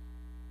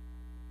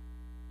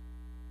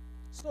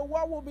 So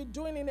what we'll be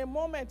doing in a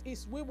moment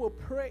is we will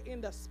pray in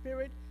the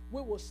Spirit.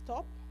 We will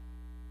stop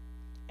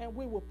and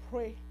we will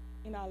pray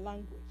in our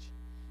language.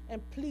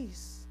 And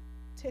please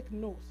take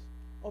note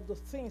of the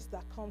things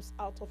that comes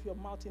out of your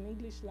mouth in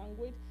English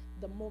language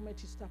the moment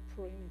you start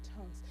praying in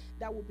tongues.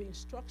 That will be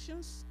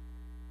instructions.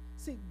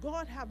 See,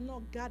 God have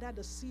not gathered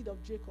the seed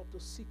of Jacob to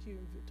seek him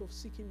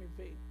in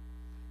vain.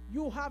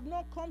 You have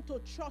not come to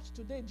church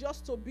today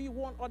just to be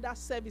one other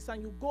service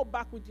and you go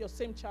back with your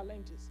same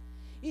challenges.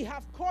 He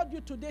have called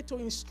you today to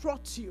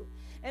instruct you.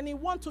 And He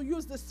wants to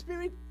use the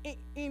Spirit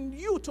in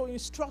you to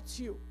instruct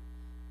you.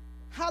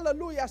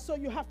 Hallelujah. So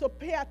you have to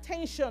pay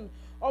attention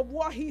of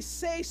what He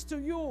says to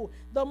you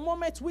the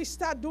moment we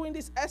start doing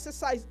this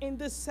exercise in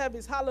this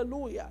service.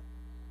 Hallelujah.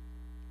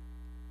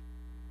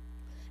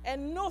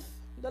 And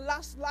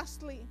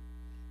lastly,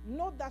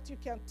 note that you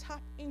can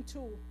tap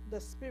into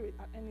the Spirit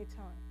at any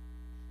time.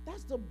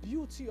 That's the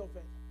beauty of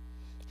it.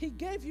 He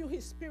gave you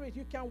His Spirit.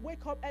 You can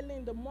wake up early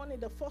in the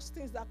morning. The first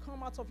things that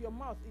come out of your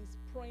mouth is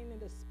praying in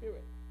the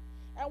Spirit.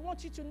 I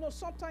want you to know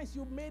sometimes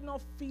you may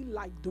not feel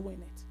like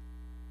doing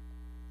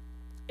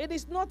it. It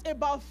is not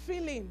about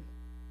feeling.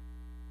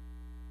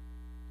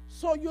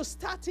 So you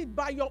start it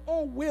by your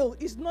own will.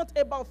 It's not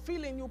about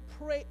feeling. You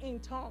pray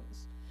in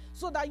tongues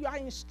so that you are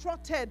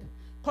instructed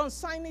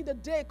concerning the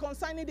day,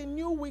 concerning the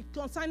new week,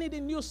 concerning the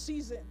new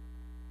season.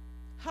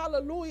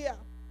 Hallelujah.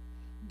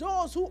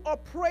 Those who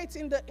operate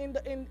in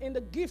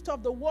the gift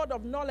of the word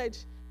of knowledge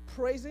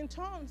praise in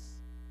tongues,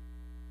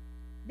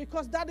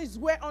 because that is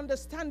where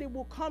understanding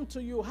will come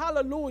to you.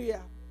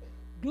 Hallelujah.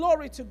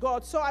 Glory to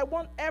God. So I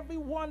want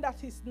everyone that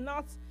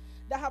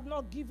have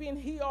not given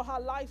he or her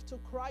life to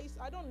Christ,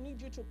 I don't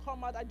need you to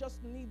come out. I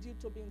just need you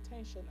to be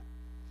intentional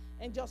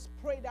and just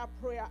pray that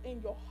prayer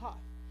in your heart.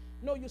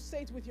 No, you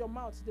say it with your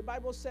mouth. The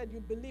Bible said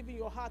you believe in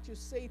your heart, you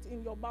say it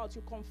in your mouth,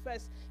 you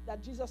confess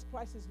that Jesus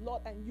Christ is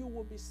Lord, and you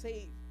will be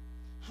saved.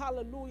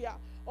 Hallelujah.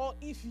 Or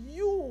if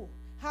you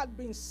had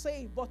been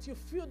saved, but you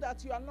feel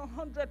that you are not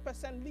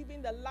 100%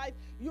 living the life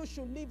you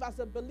should live as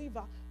a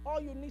believer,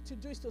 all you need to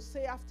do is to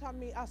say after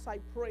me as I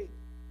pray.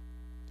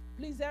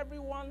 Please,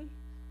 everyone,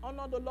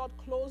 honor the Lord.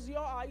 Close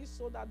your eyes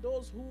so that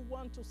those who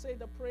want to say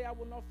the prayer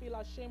will not feel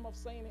ashamed of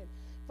saying it.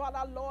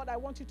 Father, Lord, I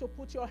want you to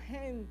put your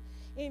hand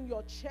in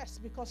your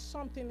chest, because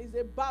something is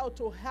about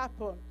to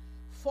happen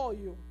for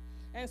you.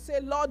 And say,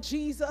 Lord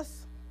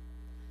Jesus,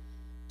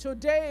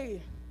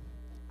 today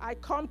I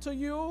come to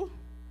you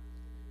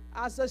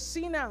as a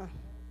sinner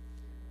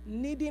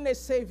needing a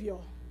Savior.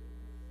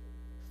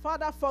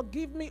 Father,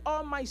 forgive me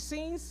all my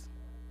sins.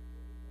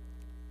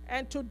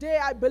 And today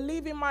I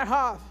believe in my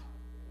heart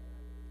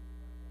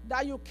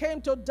that you came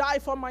to die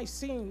for my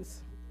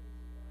sins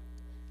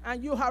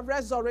and you have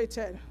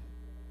resurrected.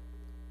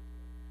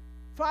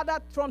 Father,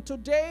 from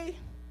today,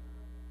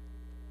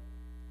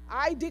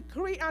 I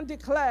decree and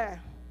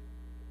declare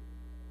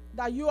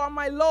that you are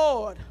my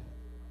Lord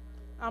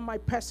and my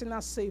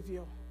personal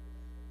Savior.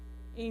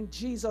 In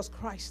Jesus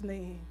Christ's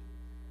name,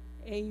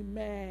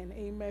 amen.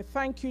 Amen.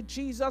 Thank you,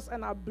 Jesus,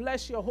 and I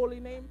bless your holy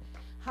name.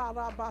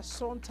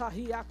 Harabasonta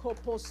hiya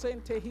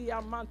koposente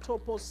hiya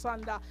mantopo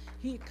sanda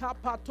hi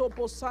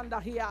kapatopo sanda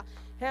hiya.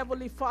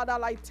 Heavenly Father,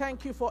 I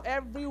thank you for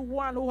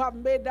everyone who have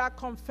made that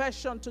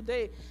confession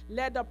today.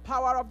 Let the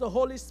power of the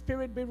Holy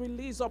Spirit be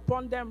released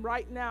upon them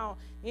right now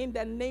in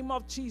the name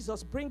of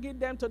Jesus, bringing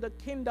them to the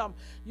kingdom.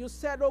 You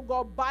said, oh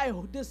God, by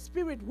the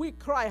Spirit we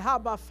cry,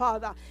 Abba,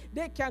 Father.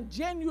 They can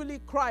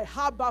genuinely cry,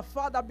 Abba,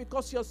 Father,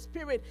 because your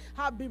Spirit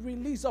have been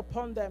released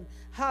upon them.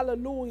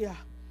 Hallelujah.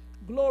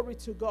 Glory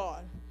to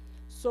God.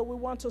 So we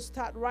want to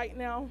start right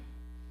now.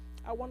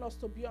 I want us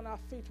to be on our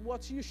feet.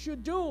 What you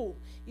should do,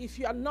 if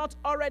you are not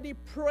already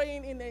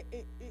praying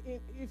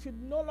if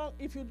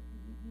you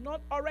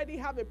not already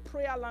have a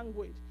prayer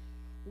language,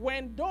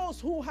 when those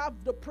who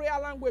have the prayer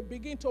language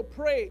begin to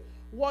pray,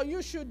 what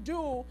you should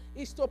do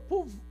is to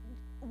put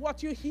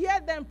what you hear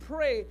them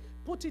pray,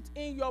 put it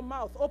in your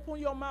mouth. Open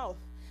your mouth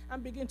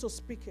and begin to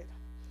speak it.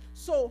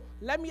 So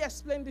let me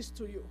explain this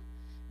to you.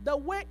 The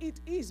way it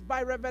is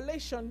by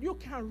revelation, you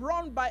can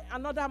run by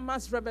another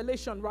man's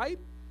revelation, right?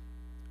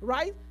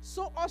 Right?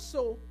 So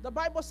also, the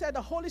Bible said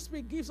the Holy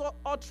Spirit gives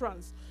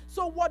utterance.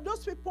 So what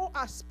those people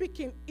are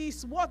speaking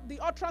is what the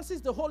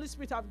utterances the Holy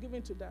Spirit have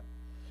given to them.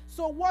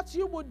 So what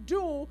you would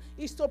do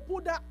is to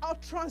put that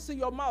utterance in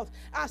your mouth.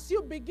 As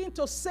you begin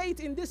to say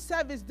it in this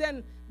service,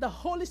 then the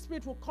Holy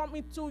Spirit will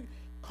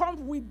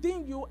come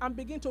within you and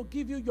begin to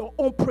give you your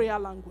own prayer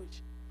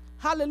language.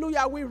 Hallelujah.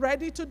 Are we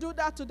ready to do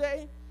that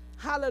today?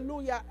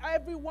 Hallelujah.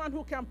 Everyone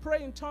who can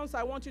pray in tongues,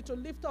 I want you to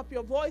lift up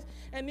your voice.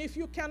 And if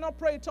you cannot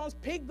pray in tongues,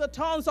 pick the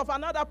tongues of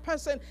another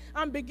person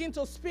and begin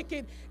to speak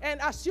it. And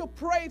as you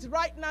pray it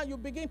right now, you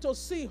begin to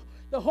see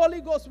the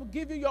Holy Ghost will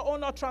give you your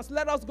own utterance.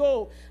 Let us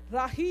go.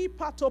 Rahi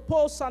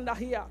patopo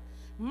sandahia.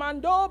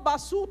 Mando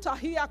basuta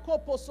hia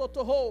kopo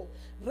sotoho.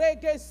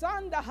 Rege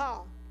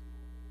sandaha.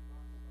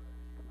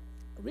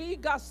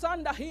 Riga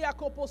sandahia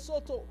kopo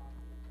soto.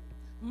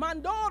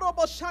 Mandoro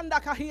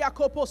boshanda kahia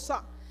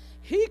koposa.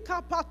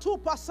 Hika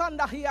patupa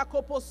sanda hiya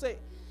kopose.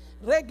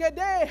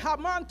 Regede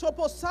hamanto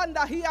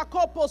posanda hiya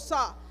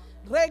koposa.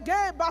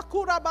 Rege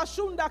bakura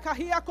bashunda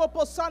kahia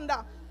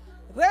koposanda.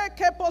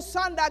 Reke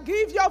posanda.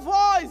 Give your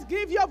voice.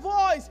 Give your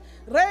voice.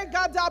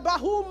 Regada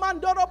bahu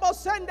mandorobo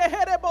sende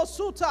herebo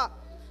suta.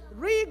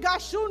 Riga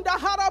shunda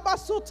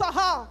harabasuta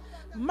ha.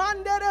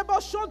 Manderebo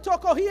shonto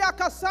kohia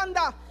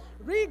kasanda.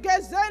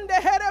 Rigezende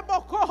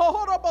herebo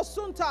kohohorobo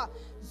sunta.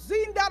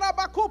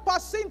 Zindarabakupa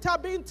sinta.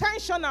 Be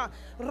intentional.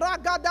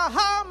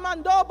 Ragadaha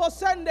mandobo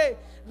sende.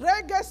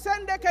 Rege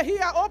sende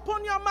kehia.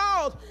 Open your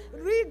mouth.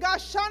 Riga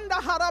shanda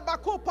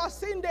harabakupa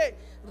sinde.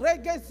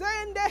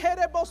 Regezende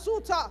herebo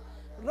suta.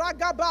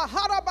 Ragaba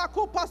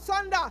harabakupa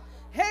sanda.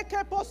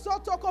 Heke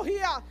posoto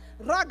kohia.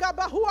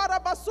 Ragabahu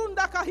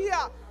arabasunda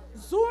kahia.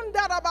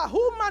 Zundarabahu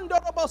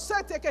mandorobo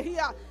sete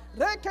kehia.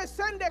 Reke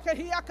sende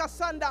kehia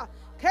kasanda.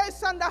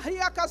 Kesanda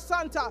hia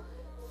kasanta.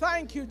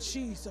 Thank you,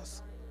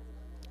 Jesus.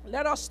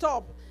 Let us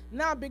stop.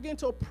 Now begin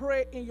to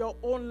pray in your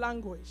own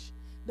language.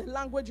 The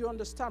language you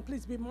understand.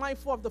 Please be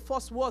mindful of the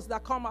first words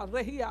that come out.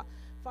 Rehia.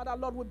 Father,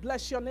 Lord, we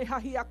bless your name.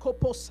 Hia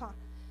koposa.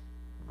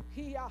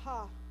 Hia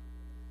ha.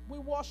 We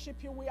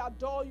worship you. We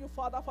adore you,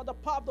 Father, for the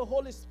power of the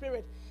Holy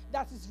Spirit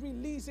that is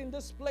released in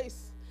this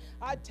place.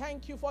 I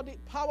thank you for the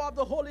power of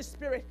the Holy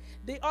Spirit,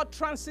 the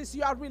utterances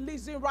you are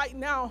releasing right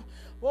now.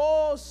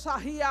 Oh,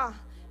 Sahia.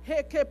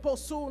 Heke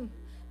posun.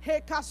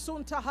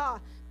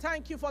 Hekasuntaha.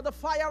 Thank you for the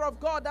fire of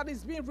God that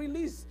is being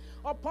released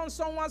upon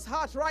someone's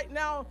heart right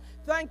now.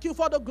 Thank you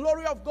for the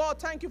glory of God.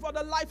 Thank you for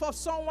the life of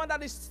someone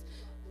that is,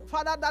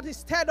 Father, that is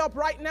stirred up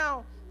right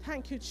now.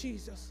 Thank you,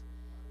 Jesus.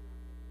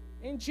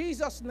 In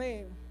Jesus'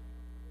 name.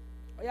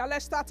 Yeah,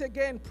 let's start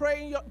again.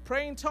 Praying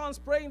tongues,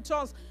 praying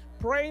tongues,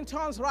 praying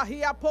tongues.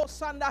 Rahia po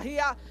sanda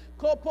hia,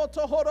 kopo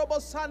tohorobo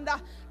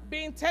sanda.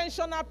 Be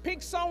intentional.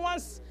 Pick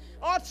someone's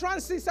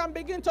utterances and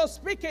begin to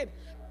speak it.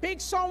 Pick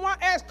someone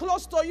else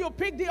close to you.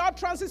 Pick the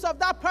utterances of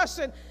that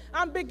person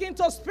and begin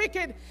to speak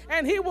it,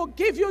 and he will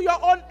give you your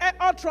own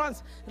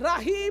utterance.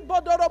 Rahi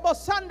bodorobo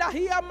sanda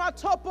hia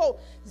matopo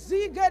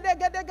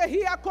zigedegedege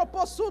hia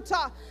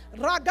koposuta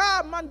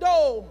raga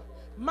mando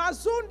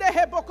mazunde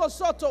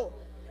hebokosoto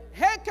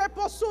heke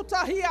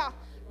posuta hia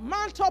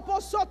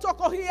mantopo soto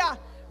kohia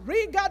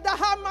riga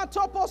daha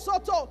matopo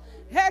soto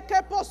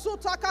heke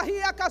posuta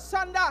kahia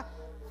kasanda.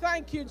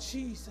 Thank you,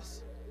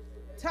 Jesus.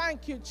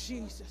 Thank you,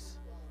 Jesus.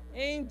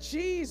 In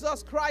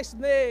Jesus Christ's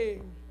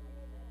name.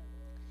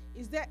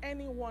 Is there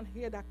anyone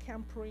here that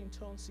can pray in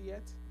tongues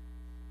yet?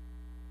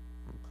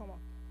 Come on.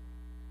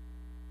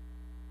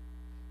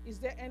 Is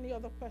there any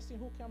other person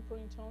who can pray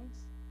in tongues?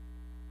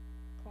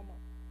 Come on.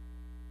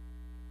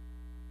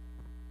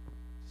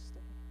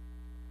 Stay.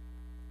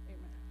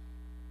 Amen.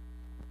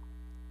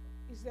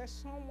 Is there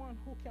someone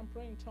who can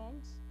pray in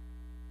tongues?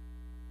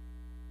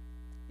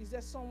 Is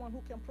there someone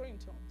who can pray in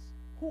tongues?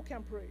 Who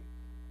can pray?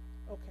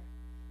 Okay.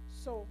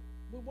 So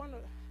we want to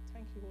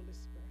thank you, Holy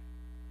Spirit.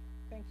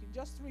 Thank you.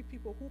 Just 3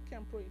 people who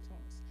can pray in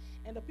tongues.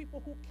 And the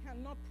people who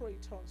cannot pray in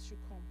tongues should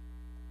come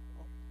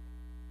up.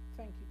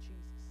 Thank you, Jesus.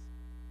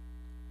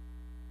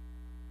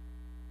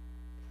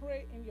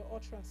 Pray in your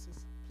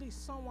utterances. Please,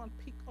 someone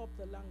pick up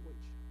the language.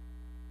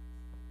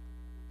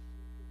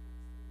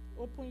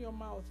 Open your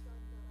mouth.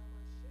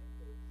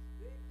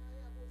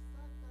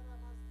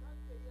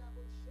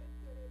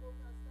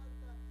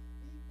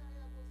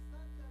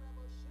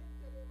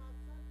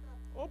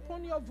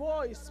 Open your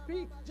voice.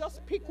 Speak.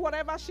 Just pick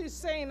whatever she's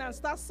saying and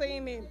start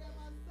saying it.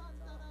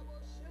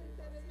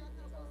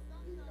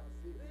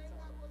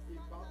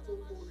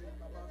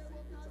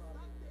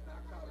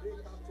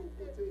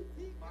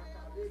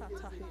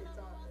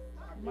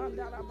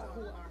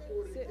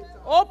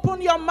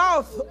 Open your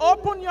mouth.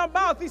 Open your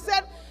mouth. He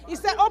said,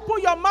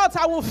 open your mouth.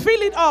 I will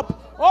fill it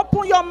up.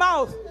 Open your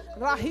mouth.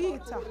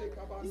 Rahita.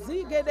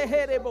 Zige de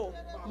herebo.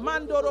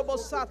 Mandorobo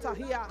sata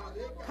here.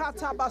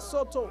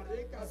 Katabasoto.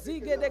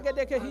 Zige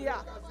de here.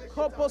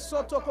 Kopo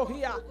soto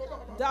kohia.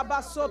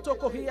 Dabasoto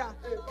kohia.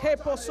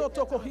 Kepo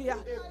soto kohia.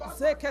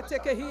 Zekete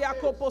kohia.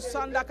 Kopo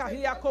sanda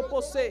kahia.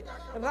 Kopo se.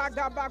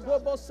 Ragaba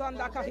gobo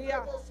sanda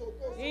kahia.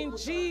 In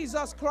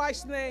Jesus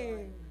Christ's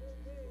name.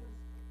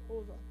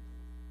 Over.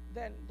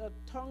 Then the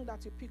tongue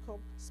that you pick up,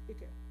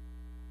 speak it.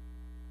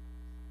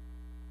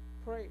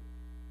 Pray.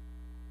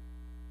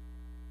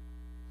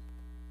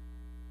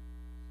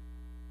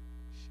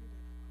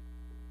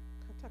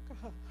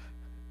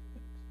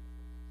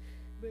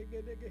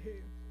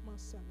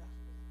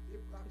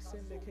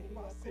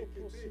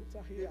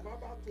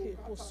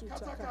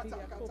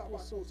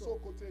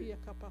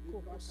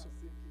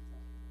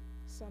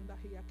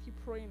 Keep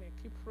praying it.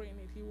 Keep praying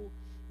it. He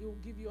will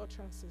give you all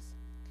chances.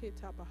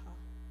 Ketabaha.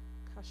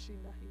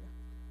 Kashinda here,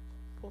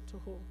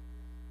 Potoho,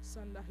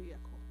 Sanda here,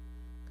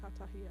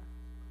 Kata here,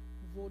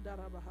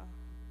 Vodarabaha,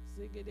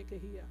 Zegedeke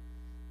here,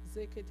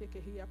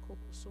 Zeketeke here,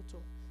 Kopo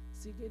Soto,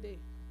 Zigede,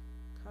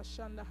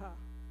 Kashandaha,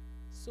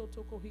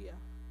 Sotoko here,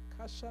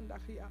 Kashanda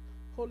here.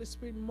 Holy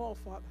Spirit, more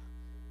Father,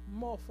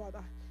 more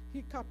Father.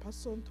 He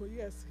kapasonto,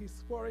 yes,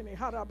 he's pouring a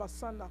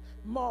harabasanda,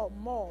 more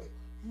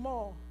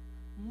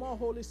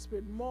Holy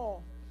Spirit,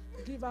 more.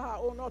 Give her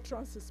own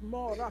utterances,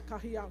 more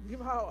Rakahia. Give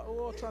her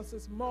own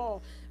utterances, more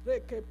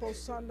Reke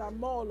Posanda,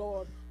 more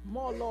Lord,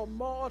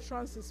 more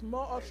utterances,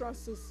 more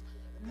utterances,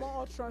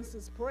 more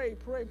utterances. Pray.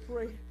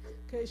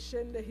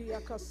 Keshende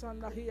hiya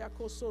kasanda hiya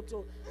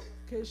kosoto.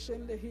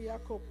 Keshende hiya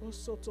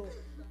koposoto.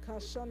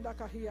 Kashanda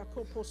kahia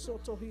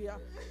koposoto hiya.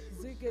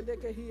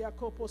 Zigedeke hiya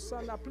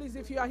koposanda. Please,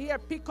 if you are here,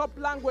 pick up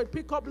language.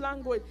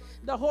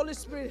 The Holy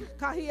Spirit,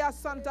 kahia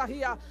santa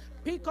hiya.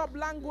 Pick up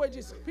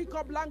languages. Pick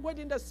up language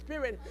in the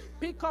Spirit.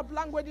 Pick up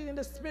language in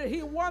the Spirit.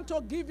 He wants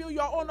to give you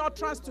your own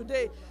utterance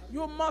today.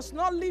 You must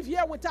not leave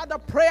here without the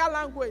prayer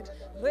language.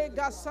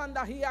 Rega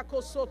sanda hiya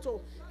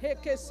kosoto.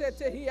 Heke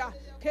sete hiya.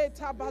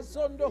 Keta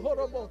bazondo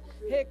horobo.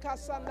 Heka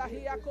sanda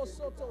hiya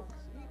kosoto.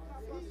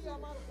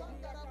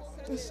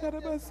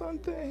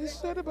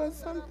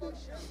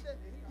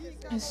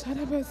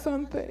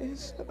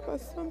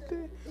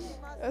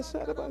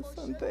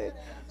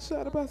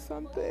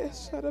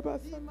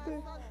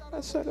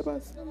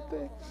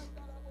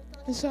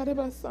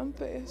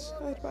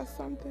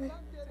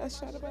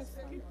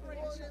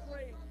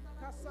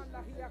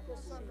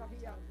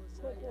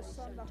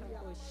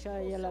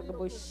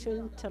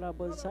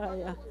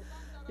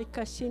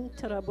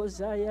 Likashintara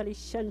bozaya,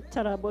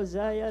 lishantara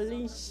bozaya,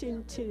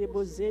 lishintiri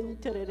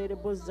bozentere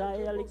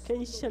bozaya,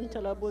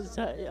 likashantara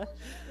bozaya,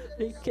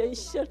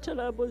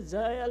 likashantara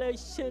bozaya,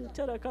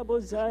 lishantara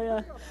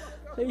kabozaya,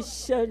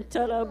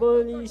 lishantara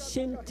boli,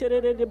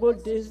 shintere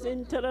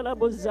bodezentara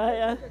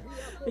bozaya,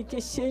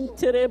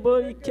 likashintere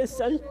boli,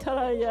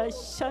 kesantara ya,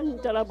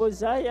 shantara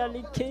bozaya,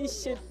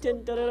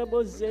 likashintara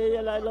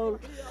bozaya, la lol.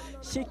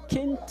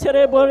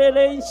 Shikintere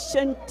borele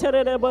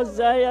shentere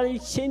bozaya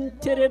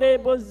shintere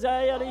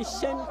bozaya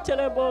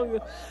shentere bo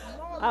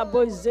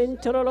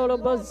abozentero lo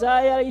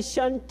bozaya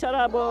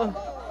shantara bo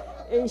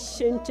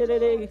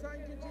shentere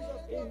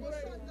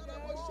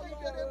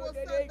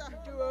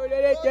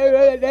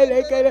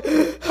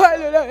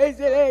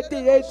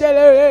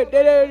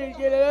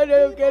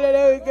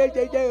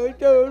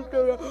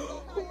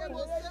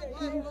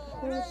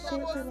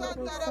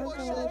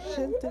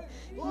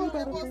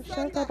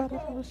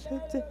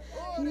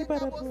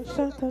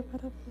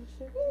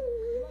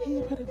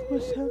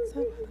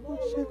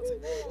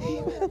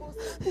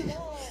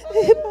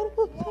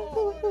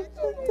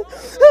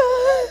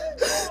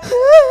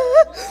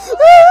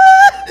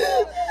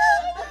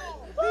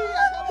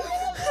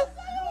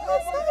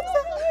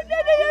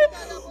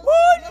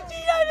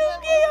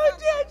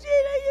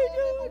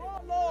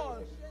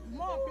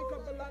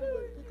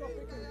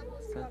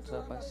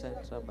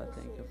Shantraba,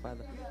 thank you,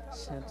 Father.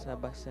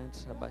 Shantraba, thank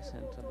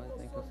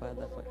you,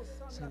 Father, for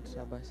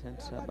Shantraba, thank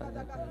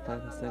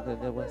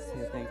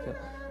you.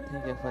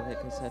 Thank you for the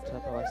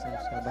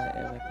Shantraba,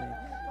 everything.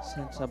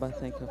 Shantraba,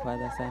 thank you,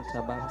 Father.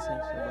 Shantraba.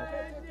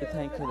 We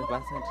thank you for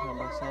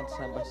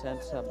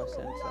Shantraba,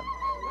 for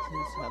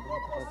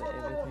the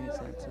everything,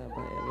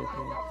 Shantraba,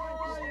 everything.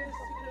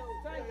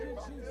 Thank you,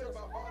 Jesus.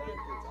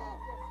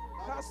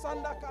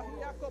 Kasanda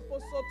kahia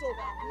koposoto.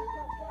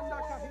 Kasanda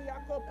kahia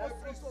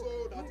koposoto.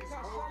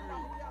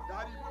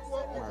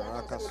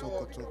 Maraka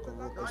sokoto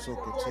koroko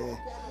sokote.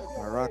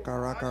 Maraka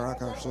raka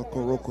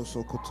sokoroko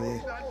sokote.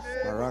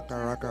 Maraka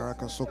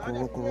raka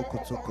sokoroko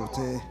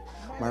sokote.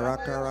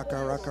 Maraka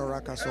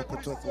raka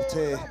sokoto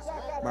kote.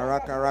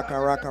 Maraka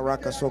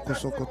raka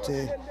sokote.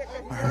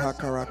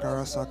 Maraka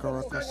raka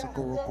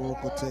sokoroko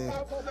kote.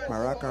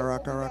 Maraka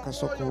raka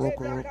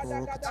sokoroko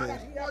kote.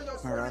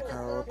 Maraka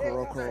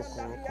roko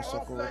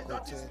sokoroko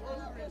kote.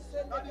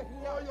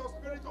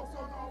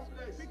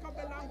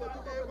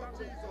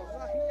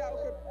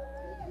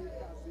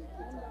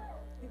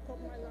 Pick up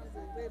my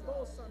language. Rebo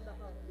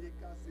Sandaha.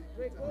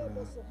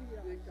 Regobo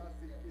Sohia.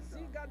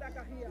 Ziga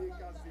Dagahia.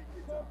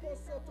 Kopo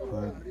Soto.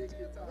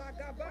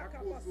 Ragabaka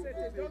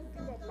Pasete. Don't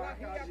give up.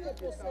 Rahia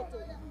Kopo Soto.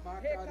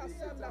 Heka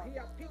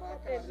Sandahia. Pick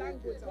up a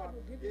language. God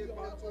will give you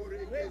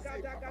your Rega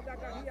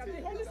Dagadagahia. The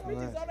Holy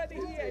Spirit is already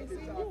here. It's in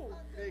you.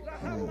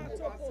 Rahama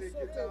Topo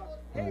Soto.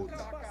 Heka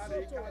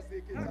Pasoto.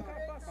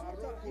 Hakapa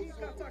Sota.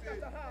 Hika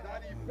Takataha.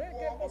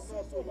 Regebo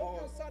Soto.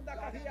 Hoko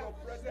Sandakahia.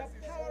 The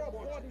power of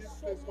God is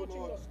so much in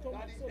your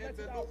stomach. So let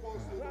it out.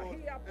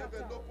 Rahia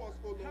Pata.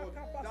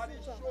 Hakapa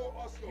Sota.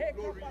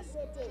 Heka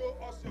Pasoto.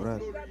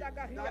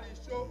 Dadagahia.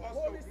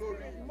 Holy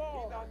Spirit,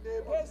 more.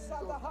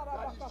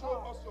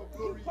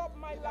 Pick up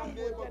my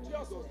language and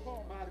yours will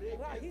come.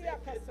 Rahia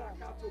Kasa.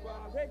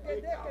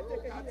 Regedeke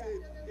Tekehia.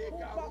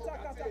 Kupata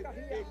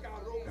Katakahia.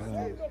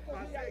 Zondo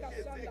Kohia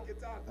Kasanda.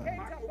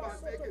 Keta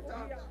Pasoto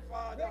Kohia.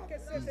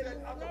 Rekesete, you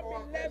will not be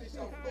left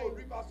behind.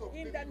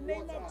 In the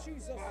name of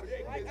Jesus,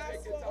 I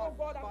ask for, oh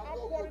God, an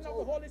outpouring of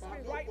the Holy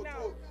Spirit right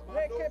now.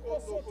 Reke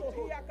Posoto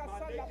Hia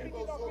Kasanda. Pick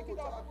it up, pick it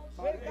up.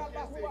 Reka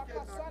Bahua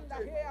Kasanda.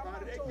 Hea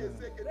Manto.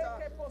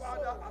 Reke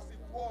Father, Posoto. as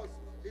it was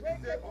in the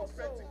day of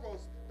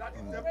Pentecost, that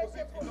is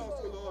deposit in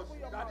us, O Lord,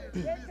 that is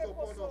release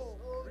upon us,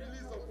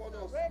 release upon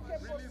us,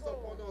 release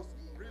upon us,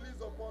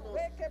 release upon us,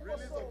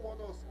 release upon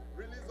us,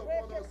 release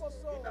upon us,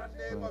 in the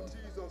name of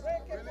Jesus,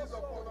 release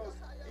upon us,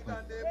 in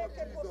the name of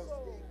Jesus.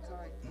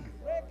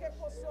 Reke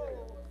Poso.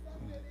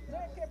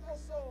 Reke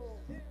Poso.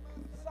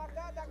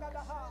 Sagada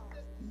Gadaha.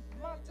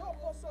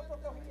 Matoko Soto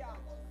Kohia.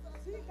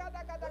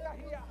 Zigada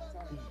Gadagahia.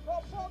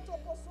 Kopoto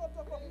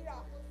Posoto Kohia.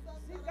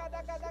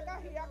 Zigada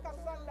Gadagahia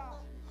Kasanda.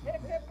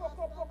 Eke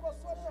Poko Poko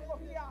Soto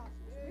Kohia.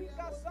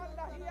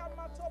 Rikasanda Hia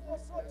Matopo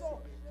Soto.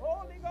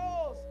 Holy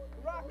Ghost.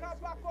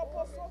 Rakapako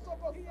Posoto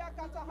Kohia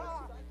Kataha.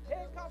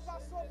 Ekapa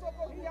Soto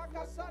Kohia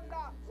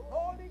Kasanda.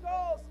 Holy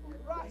Ghost.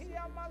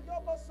 Rahia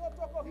Mandobo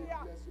Soto Kohia.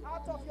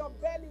 Out of your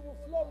belly will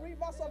flow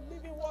rivers of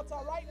living water.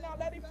 Right now,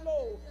 let it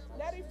flow.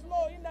 Let it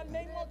flow in the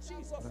name of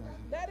Jesus.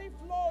 Let it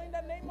flow in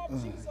the name of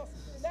Jesus.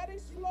 Let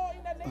it flow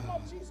in the name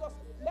of Jesus.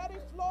 Let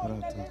it flow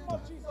in the name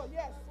of Jesus.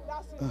 Yes,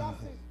 that's it.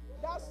 That's it.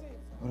 That's it.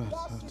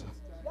 That's it.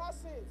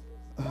 That's it.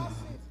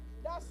 That's it.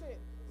 That's it.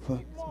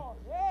 Speak more.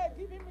 Hey,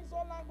 give him his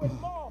own language.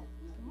 More.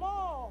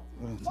 More.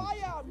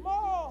 Fire.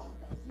 More.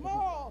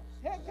 More.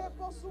 Heke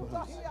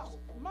posuta here.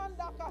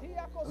 Manda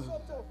kahia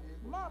kosoto.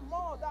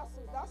 More. That's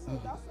it. That's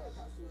it. That's it.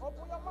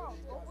 Open your mouth.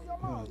 Open your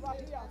mouth. Right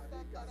here.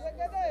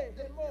 Segede.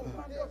 Hemo.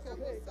 Mando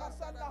kohe.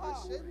 Kasandaha.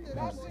 That's it.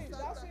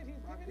 That's it.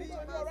 He's giving it to you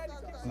already.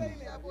 Keep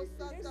saying it.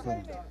 Keep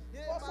saying it.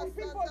 For some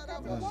people, it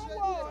can be one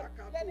word.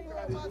 Then it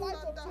can be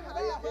light of two.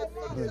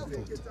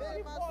 There.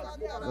 Hemo.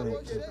 Three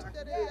words here.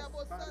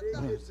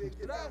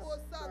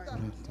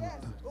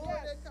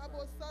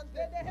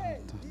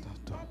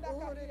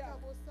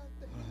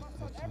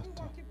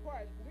 Everyone keep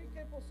quiet.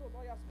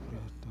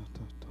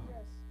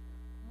 Yes.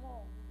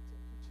 More.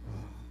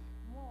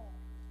 More.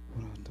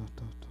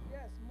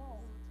 Yes, more.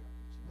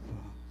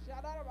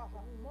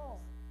 More.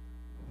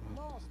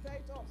 More. Stay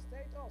it up.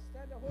 Stay it up.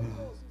 Stay the Holy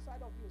Ghost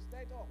inside of you.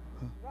 Stay it up.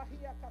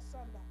 Rahia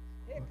Kasanda.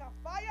 Eka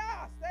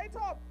fire. Stay it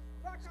up.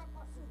 Raka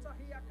Pasuta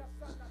Hia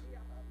Kasanda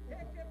here.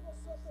 Eke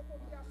Posoto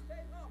Kohia.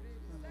 Stay up.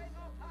 Stay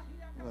up.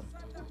 Hia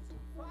Kasanda.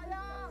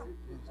 Fire.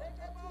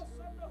 Eke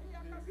Posoto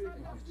Hia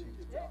Kasanda.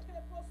 Eke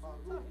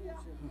Posuta Hia.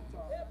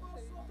 Ebo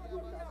Soto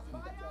Kohia.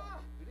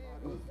 Fire.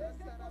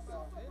 Eke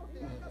Posoto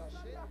Kohia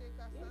Kasanda.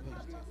 Eka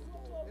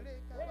Posoto.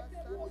 Eke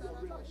Posoto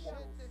Hia.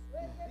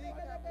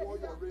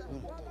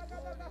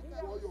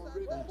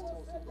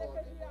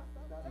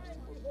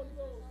 Thank you, Holy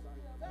Ghost.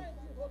 Thank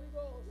you, Holy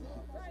Ghost.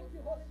 Thank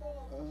you, Holy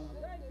Ghost.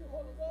 Thank you,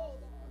 Holy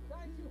Ghost.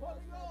 Thank you,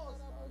 Holy Ghost.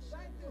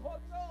 Thank you,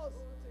 Holy Ghost.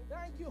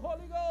 Thank you,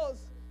 Holy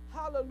Ghost.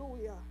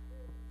 Hallelujah.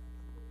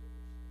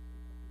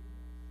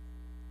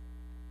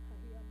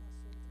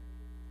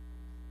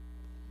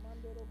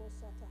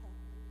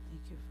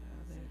 Thank you,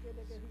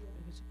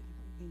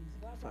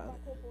 Father. Father.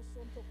 Thank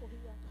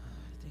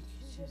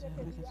you, Jesus.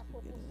 Thank you,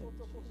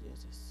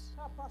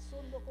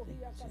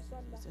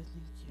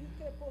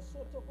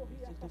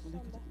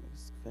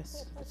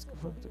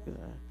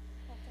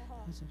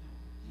 Jesus.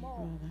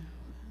 More.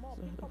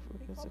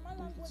 Pick up my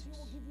language, he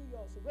will give you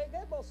yours.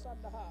 Regebo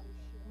Sandaha.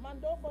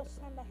 Mandobo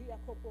Sandahia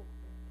Kopo.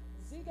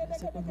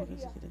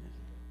 Zigedegedegehia.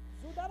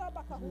 Zudara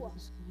Bakahua.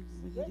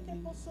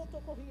 Rekepo Soto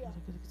Kohia.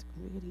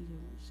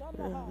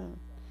 Shandaha.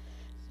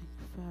 Thank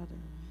you,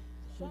 Father.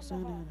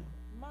 Shandaha.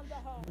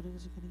 Mandaha.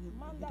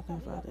 Mandaha.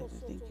 Father,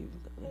 thank you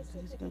for thank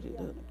you,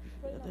 Father.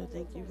 Father,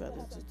 thank you.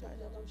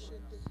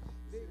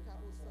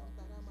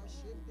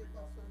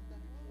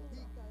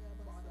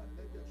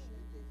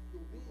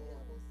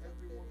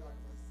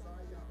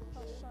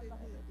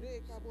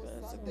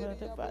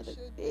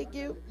 Thank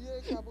you.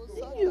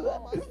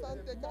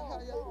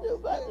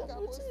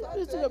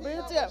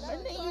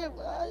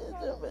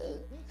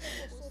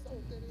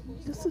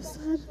 This is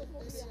sad.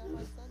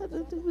 I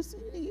don't know what's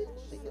in it.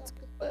 It's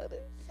good,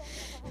 Father.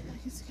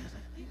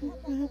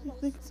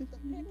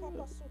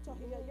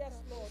 Yes,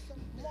 Lord.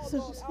 More,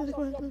 Lord, out of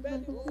your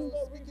belly will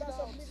flow rivers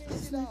of living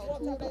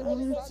water.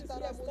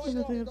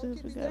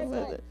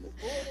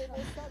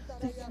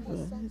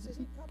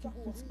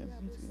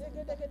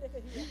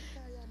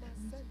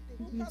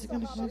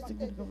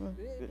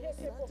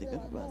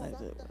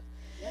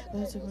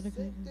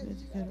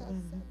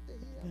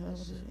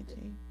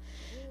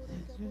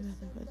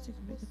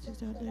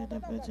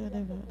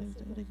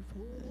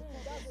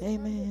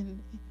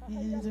 Amen.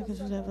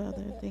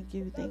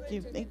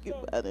 Thank you,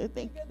 Father.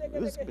 Thank you.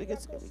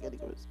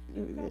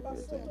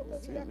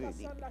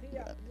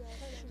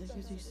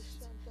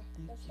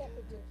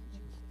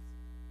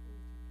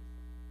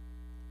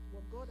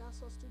 What God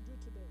asks us to do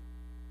today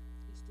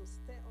is to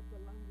stir up the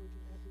language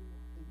in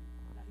everyone,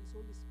 that His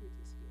Holy Spirit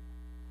is here.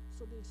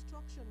 So the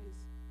instruction is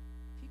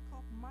pick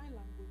up my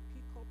language,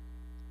 pick up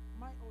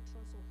my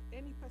utterance of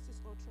any person's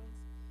utterance.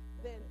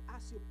 Then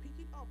as you pick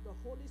it up, the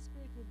Holy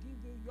Spirit will give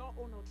you your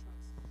own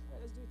utterance.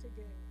 Let's do it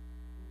again.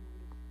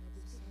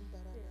 Thank you,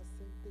 Father.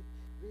 Thank you,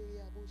 Father.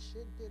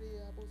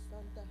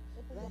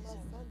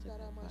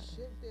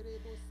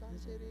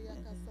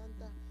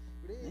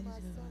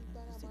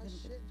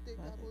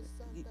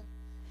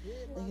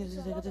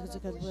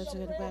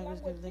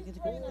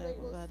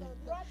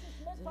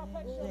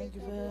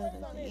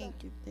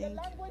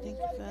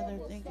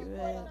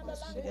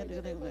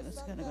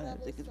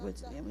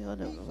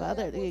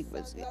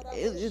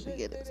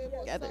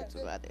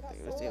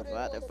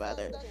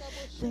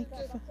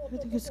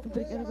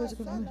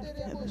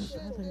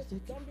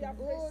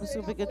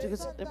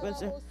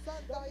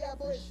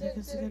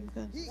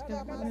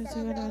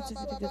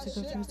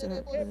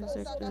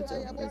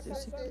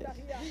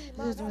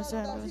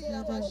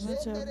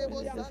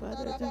 Thank you, Father.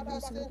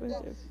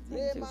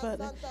 Thank you,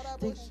 Father.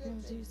 Thank you,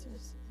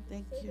 Jesus.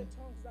 Thank you. The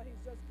tongues that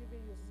He's just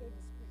giving you, say the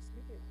Spirit,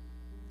 speak it.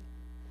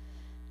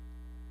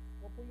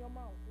 Open your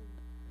mouth.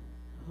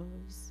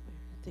 Holy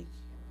Spirit, thank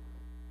you.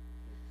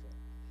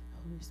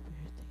 Holy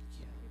Spirit, thank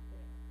you.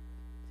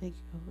 Thank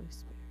you, Holy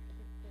Spirit.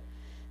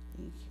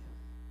 Thank you.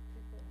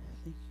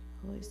 Thank you,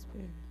 Holy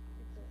Spirit.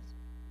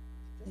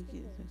 Thank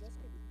you.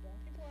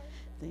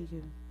 Thank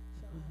you.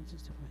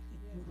 Just to work in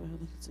you, Father.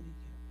 Thank you.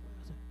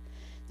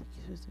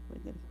 Thank you,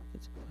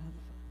 Father.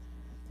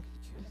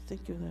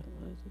 Thank you, that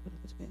was going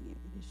to give me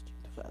this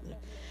strength, Father.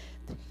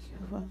 Thank you,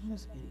 Father.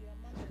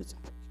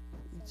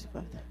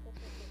 Father.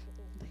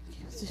 Thank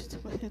you, Sister.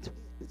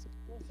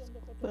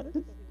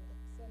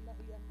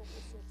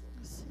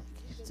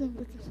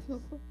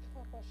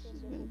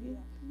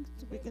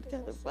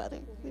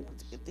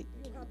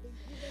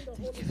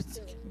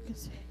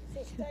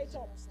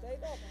 Stay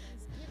up.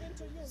 It's given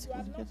to you.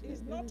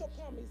 It's not to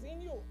come, it's in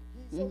you.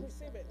 So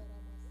receive it.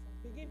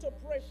 Begin to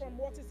pray from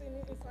what is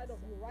inside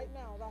of you right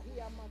now.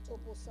 Rahia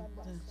Matopo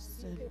Sanda.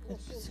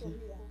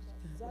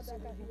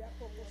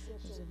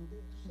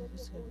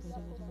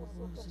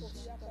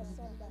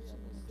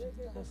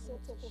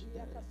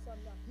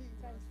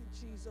 Thank you,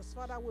 Jesus.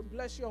 Father, we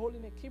bless your holy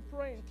name. Keep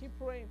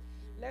praying.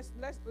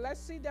 Let's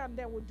sit down,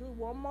 then we'll do it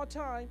one more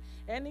time.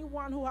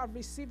 Anyone who have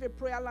received a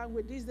prayer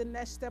language, this is the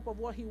next step of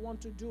what he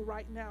wants to do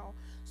right now.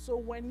 So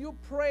when you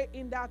pray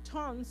in that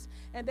tongues,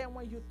 and then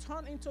when you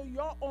turn into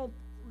your own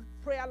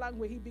prayer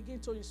language, he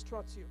begins to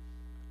instruct you.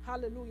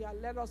 Hallelujah.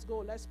 Let us go.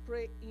 Let's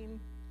pray in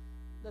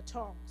the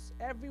tongues.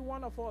 Every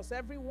one of us,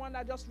 everyone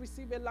that just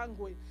received a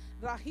language.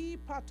 Rahi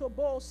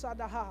patobo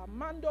sadaha.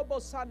 Mando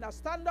bosanda.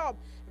 Stand up.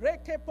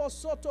 Reke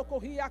posoto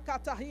kohia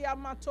katahia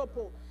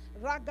matopo.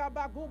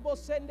 Ragabagubo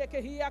sende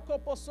kehia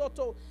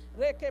koposoto.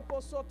 Reke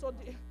posoto.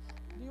 Do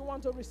you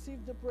want to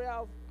receive the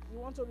prayer? You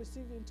want to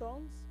receive in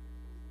tongues?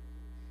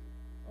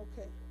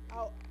 Okay.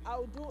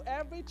 I'll do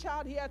every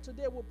child here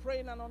today will pray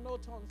in an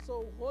unknown tongue.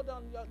 So hold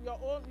on, your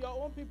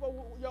own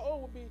people, your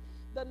own will be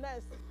the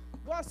next.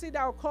 Go and see that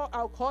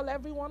I'll call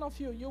every one of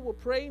you. You will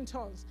pray in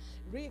tongues.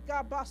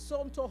 Rika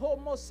basonto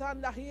homo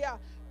sandahia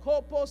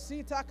kopo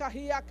sita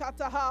kahia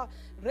kataha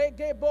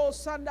regebo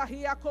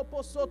sandahia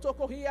kopo soto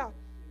kohia.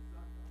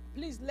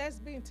 Please, let's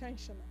be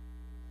intentional.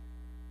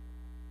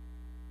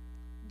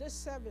 This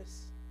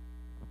service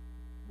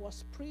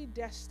was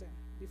predestined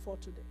before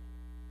today.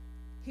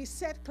 He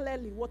said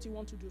clearly what he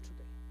wants to do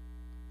today.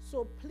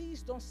 So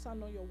please don't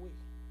stand on your way.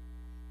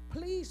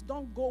 Please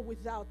don't go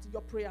without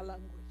your prayer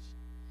language.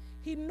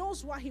 He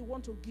knows why he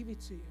wants to give it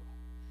to you.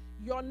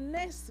 Your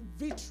next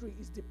victory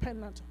is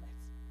dependent on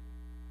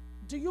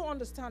it. Do you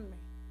understand me?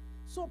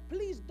 So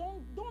please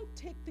don't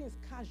take things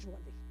casually.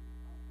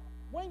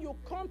 When you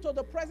come to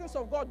the presence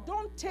of God,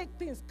 don't take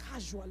things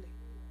casually.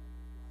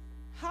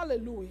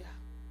 Hallelujah.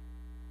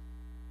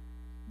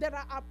 There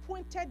are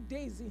appointed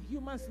days in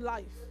human's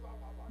life.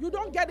 You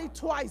don't get it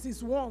twice,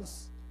 it's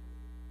once.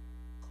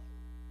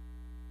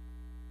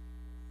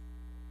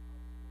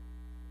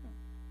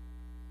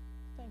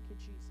 Thank you,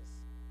 Jesus.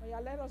 Oh yeah,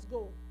 let us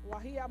go.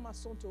 Wahia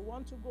Masonto.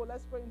 Want to go?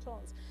 Let's pray in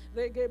tongues.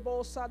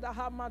 Regebo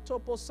Sadahama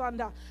Topo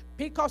Sanda.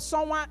 Pick up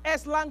someone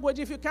else's language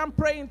if you can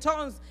pray in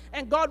tongues,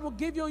 and God will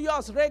give you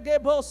yours.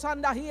 Regebo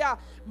Sanda here.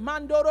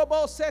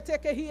 Mandorobo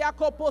Seteke Hia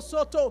Kopo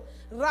Soto.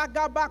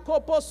 Ragaba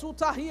Kopo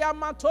Suta Hia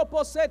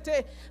Mantopo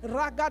Sete.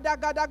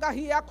 Ragadagadaga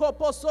Hia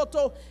Kopo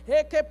Soto.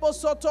 Ekepo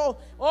Soto.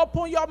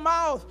 Open your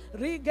mouth.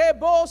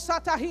 Rigebo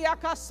Satahia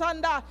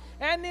Kasanda.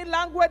 Any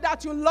language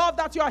that you love,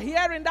 that you are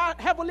hearing, that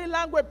heavenly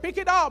language, pick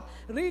it up.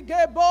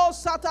 Rigebo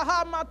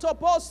Satahama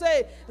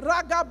Topose.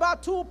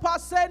 Ragabatu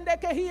Pasende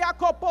Kehia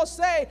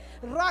Kopose.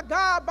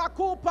 Raga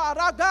Bakupa.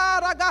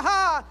 Raga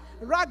Ragaha.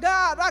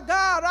 Raga,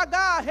 raga,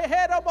 raga,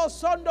 heherobo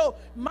sondo,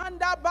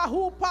 manda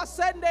bahu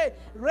pasende,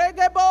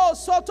 regebo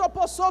soto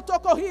posoto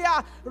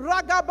kohia,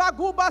 raga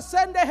baguba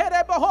sende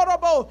herebo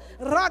horobo,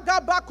 raga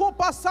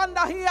bakupa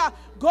sanda hia,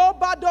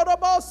 goba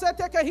dorobo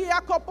seteke hia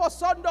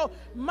koposondo,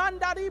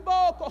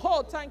 mandaribo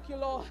koho. Thank you,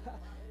 Lord.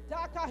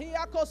 Taka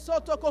hia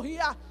kosoto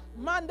kohia.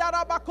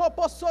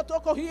 Mandarabako soto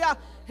kohia,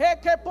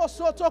 heke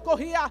posoto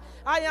kohia.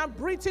 I am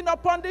breathing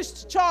upon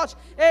this church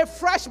a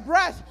fresh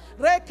breath.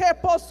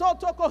 Reke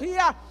posoto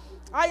kohia.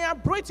 I am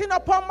breathing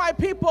upon my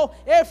people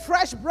a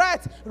fresh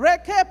breath.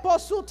 Reke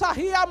posuta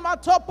hia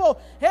matopo,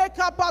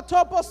 heka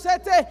patopo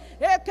sete,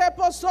 heke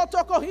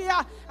posoto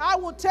kohia. I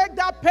will take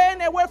that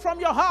pain away from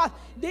your heart,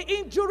 the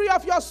injury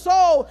of your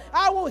soul.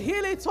 I will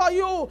heal it for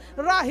you.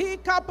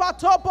 Rahika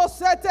patopo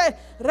sete,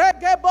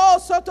 regebo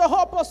soto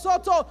hopo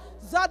soto.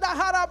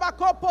 Zadahara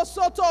bakopo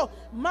soto,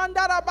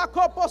 mandara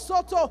bakopo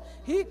soto,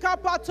 hika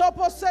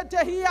patopo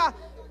sete hia.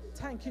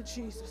 Thank you,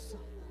 Jesus.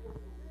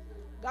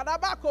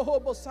 Gadabako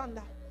hobo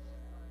sanda.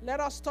 Let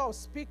us stop.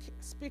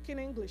 Speak in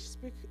English.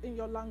 Speak in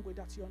your language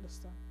that you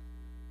understand.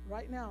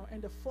 Right now,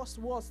 and the first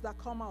words that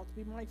come out,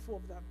 be mindful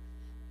of them.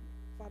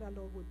 Father,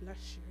 Lord, we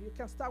bless you. You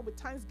can start with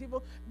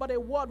thanksgiving, but a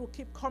word will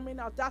keep coming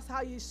out. That's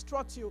how He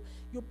instructs you.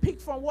 You pick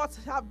from what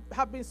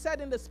have been said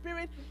in the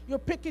spirit, you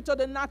pick it to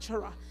the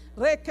natural.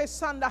 Reke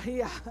sanda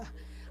here.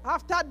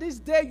 After this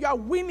day, you are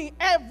winning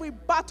every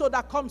battle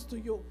that comes to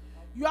you.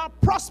 You are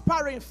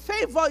prospering.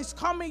 Favor is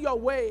coming your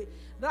way.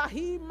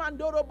 Rahi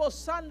mandorobo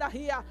sanda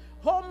here.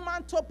 Home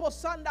mantopo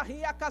sanda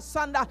here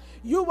kasanda.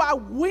 You are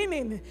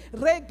winning.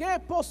 Rege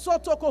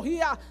posoto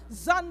kohia.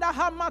 Zanda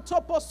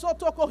hamatopo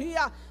soto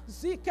kohia.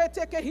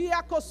 Zikete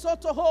kehia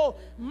kosoto ho.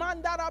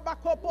 Mandara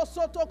bakopo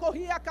soto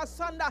kohia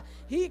kasanda.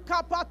 Hi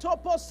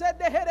kapatopo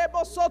sede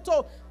herebo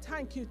soto.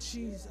 Thank you,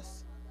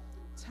 Jesus.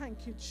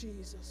 Thank you,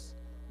 Jesus.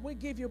 We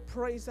give you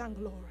praise and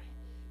glory.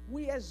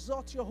 We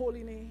exalt your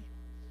holy name.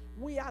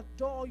 We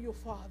adore you,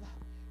 Father.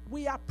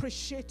 We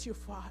appreciate you,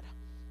 Father.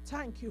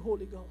 Thank you,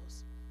 Holy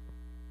Ghost.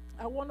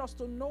 I want us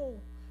to know,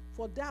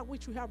 for that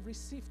which we have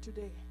received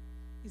today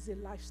is a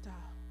lifestyle.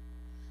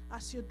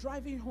 As you're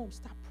driving home,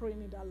 start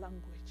praying in that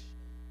language.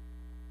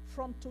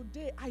 From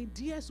today,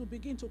 ideas will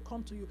begin to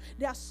come to you.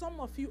 There are some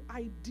of you,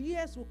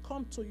 ideas will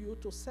come to you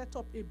to set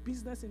up a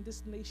business in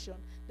this nation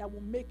that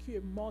will make you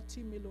a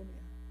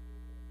multi-millionaire.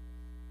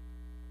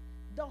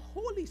 The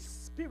Holy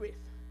Spirit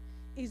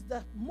is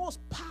the most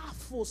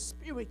powerful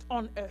spirit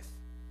on earth,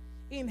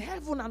 in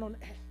heaven and on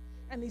earth,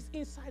 and is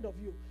inside of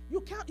you.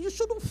 You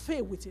shouldn't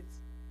fail with it.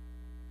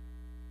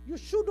 You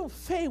shouldn't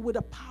fail with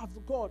the power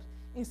of God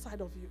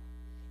inside of you.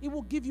 It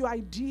will give you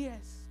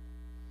ideas.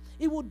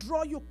 It will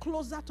draw you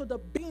closer to the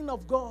being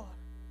of God.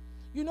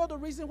 You know the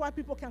reason why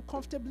people can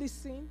comfortably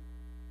sing?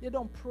 They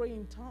don't pray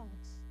in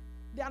tongues.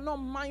 They are not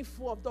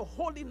mindful of the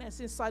holiness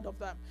inside of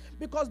them.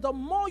 Because the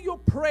more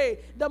you pray,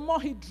 the more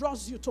He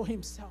draws you to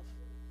Himself.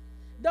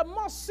 The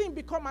more sin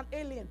become an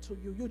alien to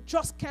you. You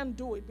just can't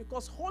do it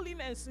because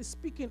holiness is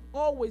speaking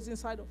always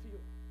inside of you.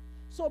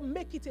 So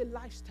make it a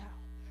lifestyle.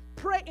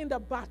 Pray in the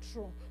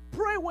bathroom.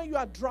 Pray when you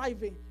are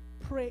driving.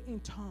 Pray in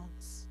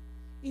tongues.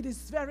 It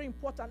is very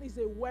important. It's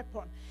a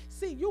weapon.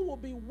 See, you will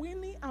be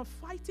winning and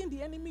fighting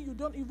the enemy you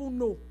don't even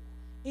know.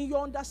 In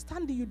your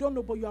understanding, you don't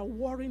know, but you are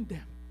warring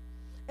them.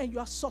 And you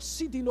are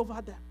succeeding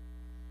over them.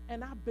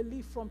 And I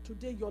believe from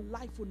today, your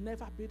life will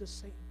never be the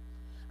same.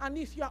 And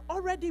if you are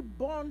already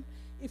born,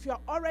 if you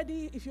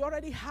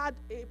already had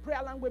a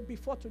prayer language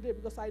before today,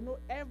 because I know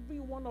every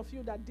one of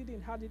you that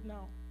didn't have it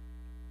now.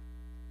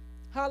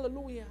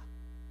 Hallelujah.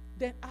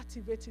 Then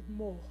activate it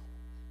more.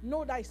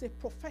 Know that it's a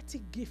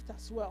prophetic gift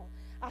as well.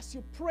 As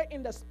you pray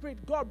in the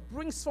Spirit, God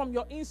brings from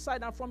your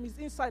inside and from His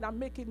inside and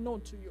make it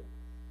known to you.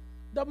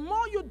 The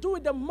more you do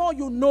it, the more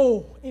you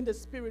know in the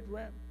spirit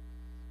realm.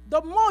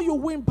 The more you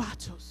win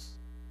battles.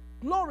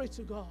 Glory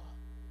to God.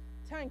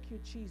 Thank you,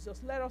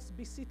 Jesus. Let us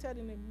be seated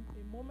in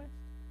a moment.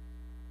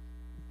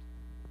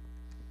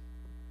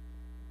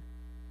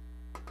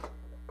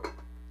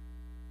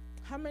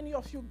 How many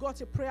of you got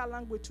a prayer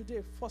language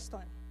today, first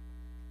time?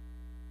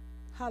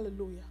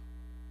 Hallelujah.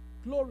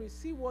 Glory.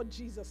 See what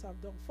Jesus has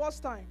done.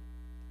 First time.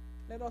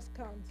 Let us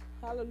count.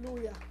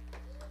 Hallelujah.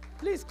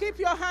 Please keep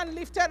your hand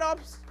lifted up.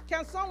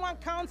 Can someone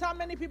count how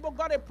many people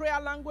got a prayer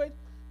language?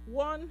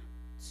 1,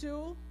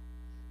 2,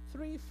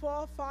 3,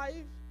 4, 5,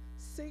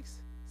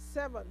 6,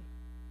 7.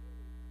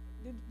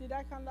 Did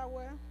I count that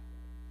well?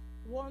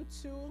 1,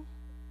 2,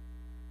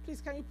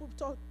 Please, can you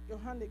put up your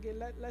hand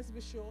again? Let's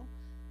be sure.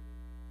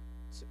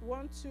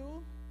 1,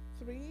 2,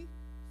 3,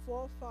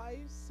 4, 5,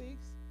 6,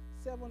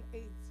 7,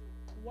 8.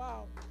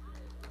 Wow.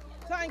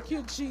 Thank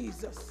you,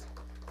 Jesus.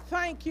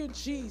 Thank you,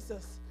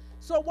 Jesus.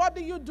 So what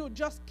do?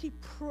 Just keep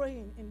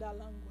praying in that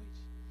language.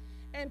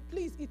 And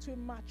please, it will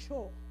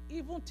mature.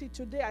 Even till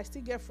today, I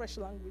still get fresh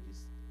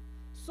languages.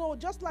 So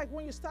just like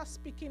when you start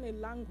speaking a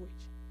language,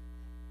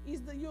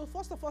 you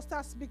first of all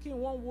start speaking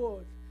one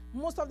word.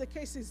 Most of the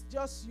cases,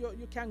 just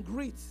you can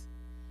greet.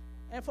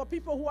 And for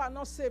people who are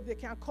not saved, they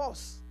can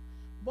curse.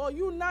 But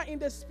you now in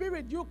the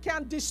spirit, you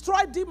can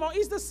destroy demons.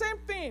 It's the same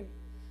thing.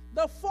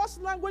 The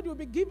first language will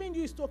be giving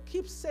you is to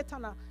keep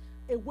Satan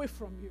away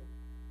from you.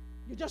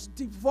 You're just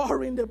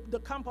devouring the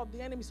camp of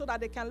the enemy so that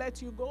they can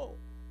let you go.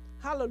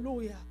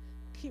 Hallelujah.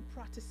 Keep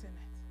practicing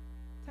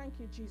it. Thank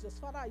you, Jesus.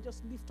 Father, I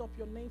just lift up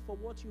your name for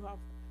what you have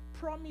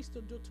promised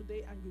to do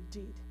today, and you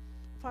did.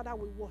 Father,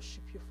 we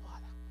worship you,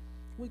 Father.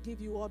 We give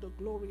you all the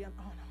glory and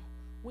honor.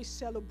 We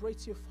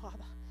celebrate you,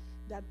 Father,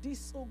 that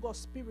this, oh God,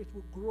 spirit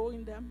will grow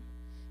in them.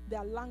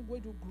 Their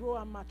language will grow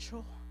and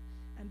mature,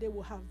 and they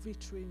will have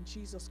victory in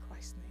Jesus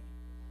Christ's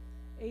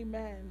name.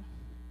 Amen.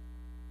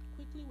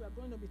 Quickly, we are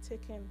going to be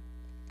taking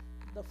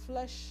the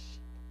flesh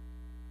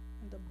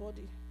and the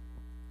body,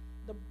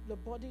 the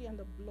body and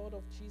the blood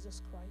of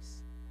Jesus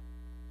Christ.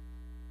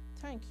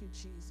 Thank you,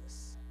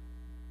 Jesus.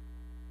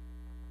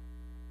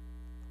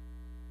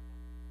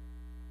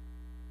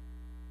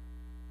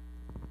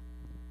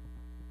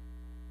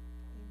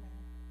 Amen.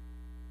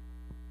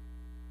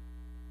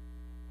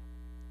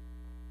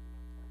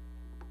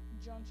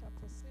 John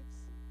chapter 6.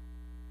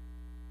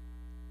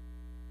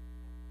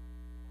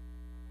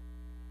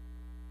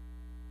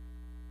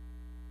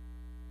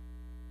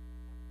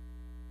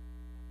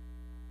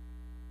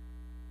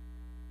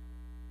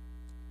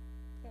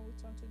 Can we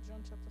turn to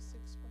John chapter 6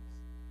 first?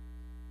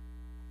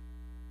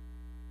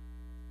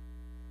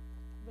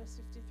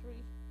 Verse 53.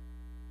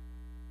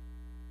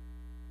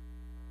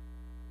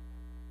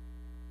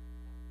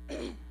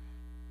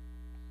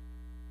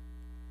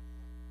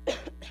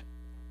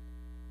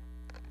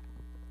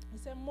 He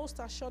said, most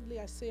assuredly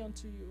I say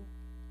unto you,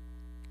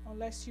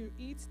 unless you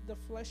eat the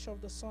flesh of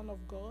the Son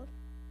of God,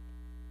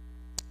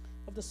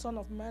 of the Son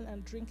of Man,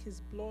 and drink his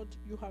blood,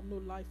 you have no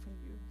life in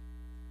you.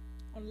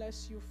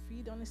 Unless you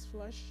feed on his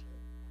flesh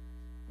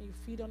and you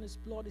feed on his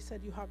blood, he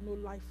said, you have no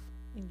life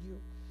in you.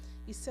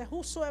 He said,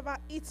 whosoever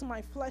eats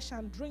my flesh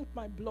and drink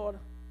my blood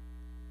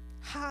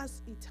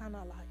has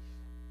eternal life.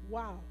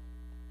 Wow.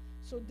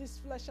 So this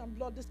flesh and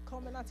blood, this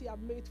covenant he has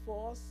made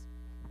for us,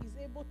 is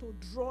able to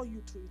draw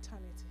you to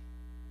eternity.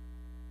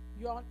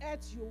 You're on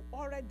earth, you're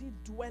already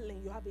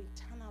dwelling, you have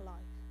eternal life.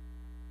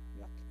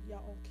 You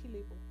are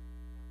unkillable.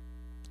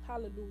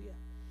 Hallelujah.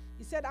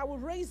 He said, I will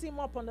raise him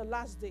up on the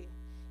last day.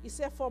 He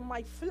said, for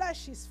my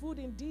flesh is food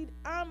indeed,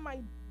 and my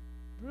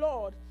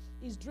blood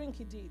is drink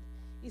indeed.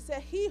 He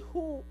said, he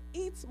who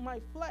eats my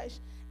flesh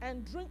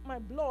and drink my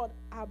blood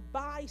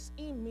abides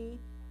in me,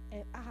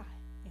 and I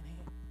in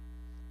him.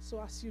 So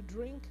as you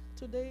drink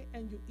today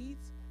and you eat,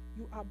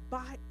 you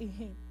abide in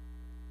him,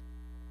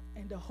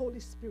 and the Holy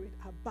Spirit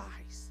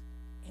abides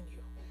in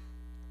you.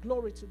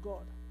 Glory to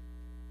God.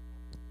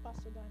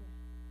 Pastor Daniel,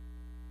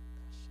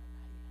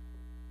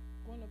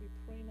 going to be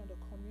praying on the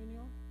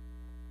communion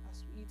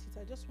as we eat it.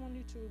 I just want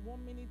you to,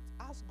 1 minute,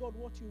 ask God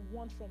what you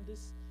want from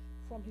this,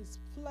 from his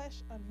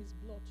flesh and his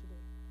blood today.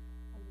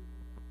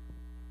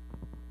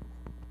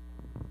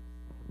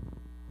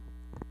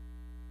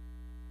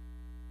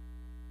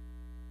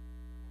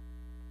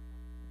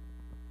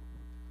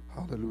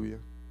 Hallelujah.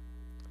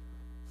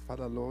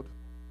 Father, Lord,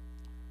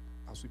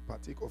 as we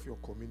partake of your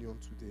communion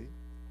today,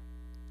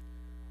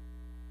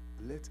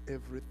 let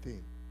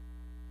everything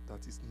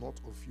that is not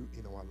of you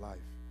in our life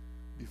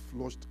be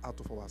flushed out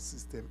of our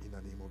system in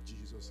the name of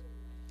Jesus.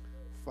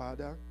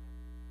 Father,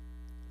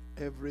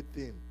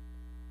 everything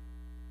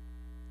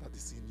that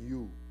is in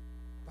you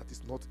that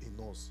is not in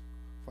us,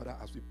 Father,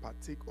 as we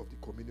partake of the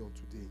communion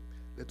today,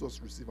 let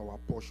us receive our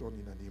portion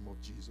in the name of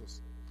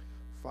Jesus.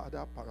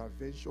 Father,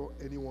 peradventure,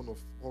 any one of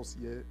us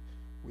here,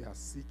 we are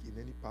sick in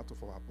any part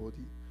of our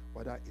body,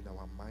 whether in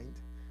our mind,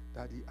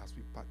 Daddy, as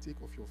we partake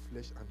of your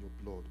flesh and your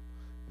blood,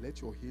 let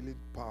your healing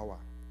power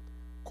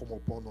come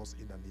upon us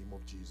in the name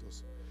of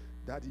Jesus.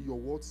 Daddy, your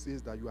word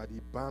says that you are the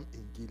balm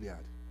in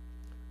Gilead.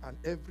 And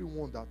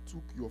everyone that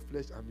took your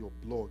flesh and your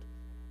blood,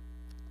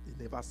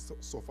 they never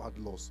suffered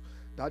loss.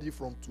 Daddy,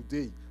 from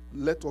today,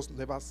 let us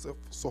never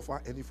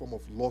suffer any form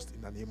of loss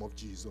in the name of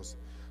Jesus.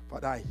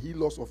 Father,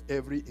 heal us of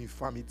every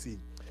infirmity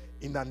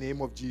in the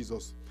name of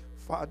Jesus.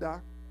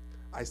 Father,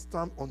 I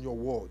stand on your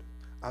word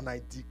and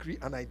I decree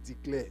and I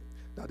declare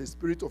that the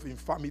spirit of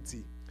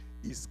infirmity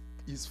is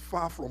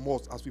far from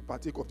us as we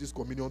partake of this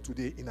communion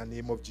today in the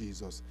name of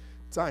Jesus.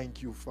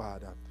 Thank you,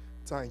 Father.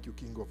 Thank you,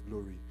 King of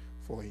Glory.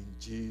 For in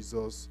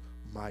Jesus'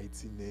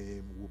 mighty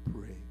name we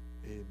pray.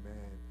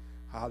 Amen.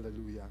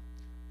 Hallelujah.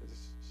 Let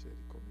us share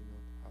the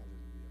communion.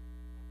 Hallelujah.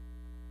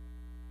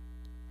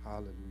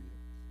 Hallelujah.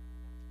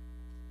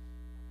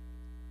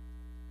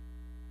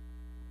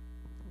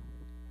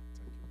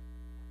 Thank you.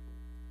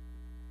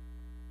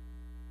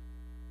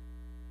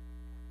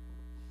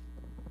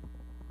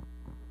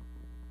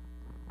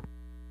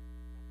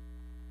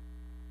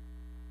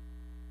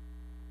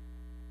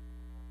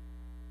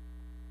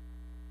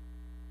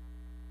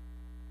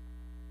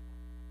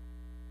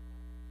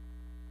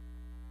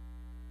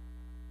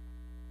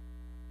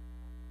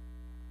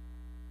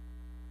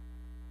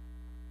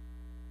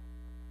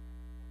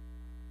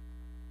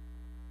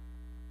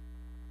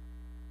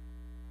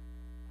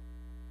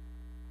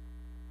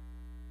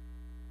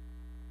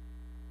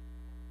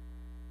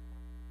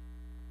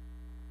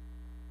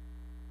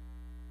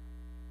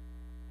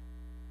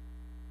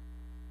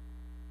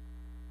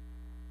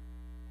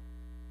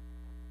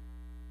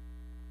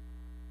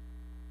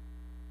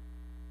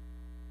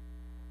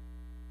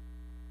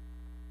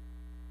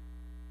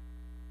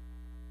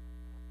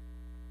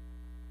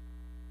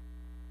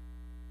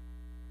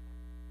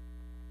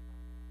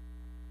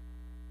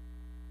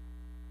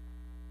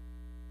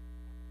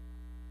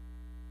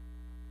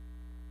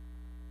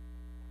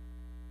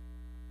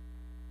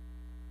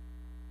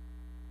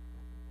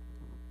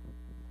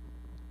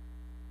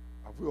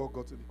 Have we all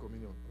got to the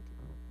communion? Okay.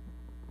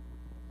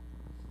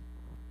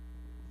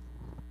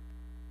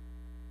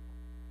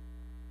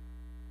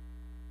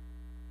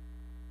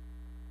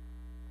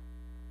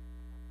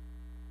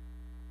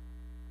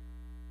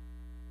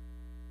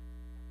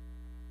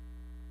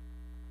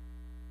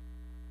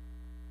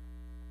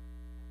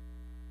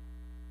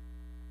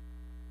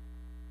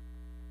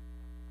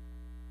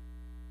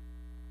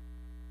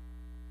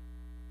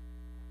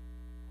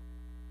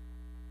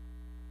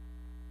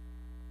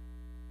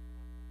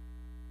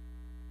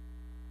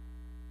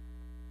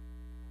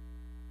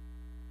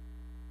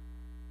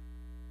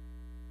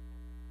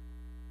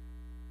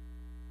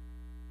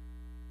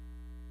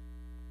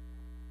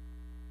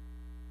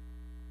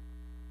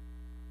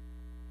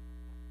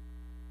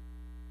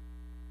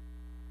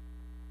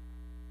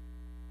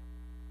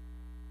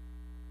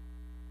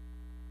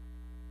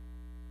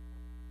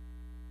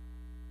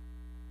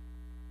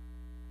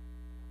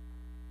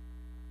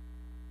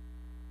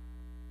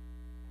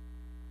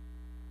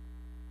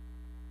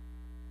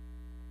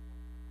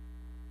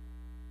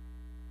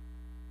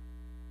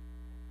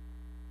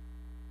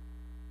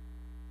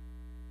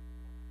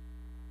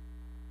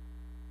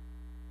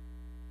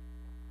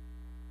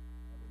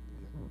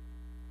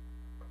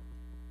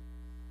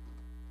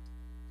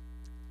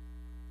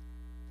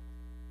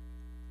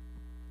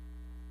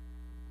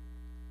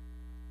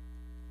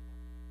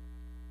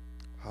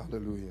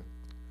 Hallelujah.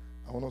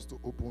 I want us to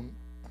open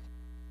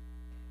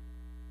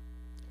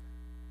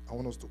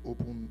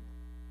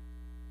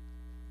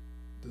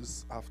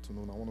this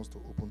afternoon. I want us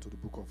to open to the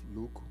book of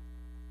Luke.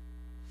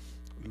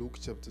 Luke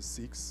chapter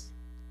 6.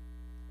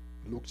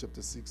 Luke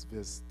chapter 6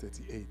 verse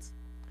 38.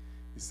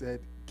 He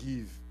said,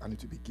 "Give and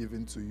it will be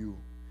given to you.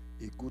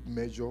 A good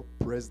measure,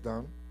 pressed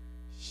down,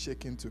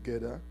 shaken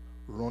together,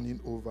 running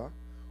over,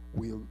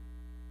 will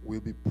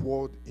be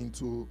poured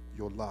into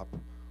your lap.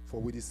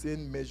 For with the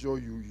same measure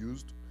you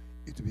used,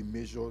 it will be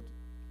measured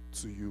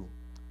to you."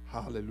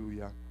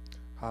 Hallelujah.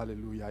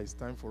 Hallelujah. It's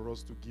time for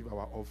us to give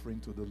our offering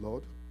to the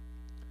Lord.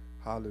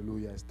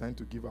 Hallelujah. It's time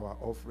to give our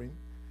offering.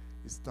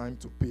 It's time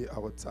to pay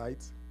our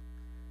tithe.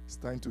 It's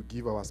time to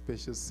give our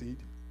special seed.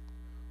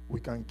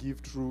 We can give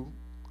through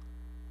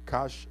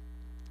cash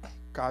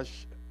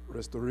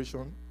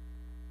restoration,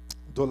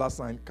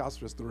 $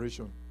 cash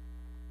restoration.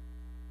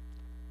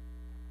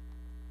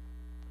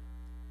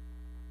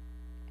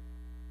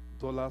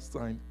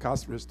 $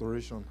 cash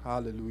restoration.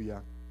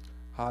 Hallelujah.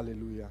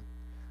 Hallelujah.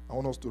 I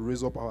want us to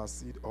raise up our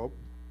seed up.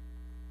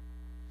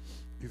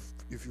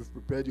 If you've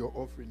prepared your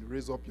offering,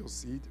 raise up your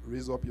seed.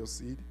 Raise up your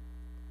seed.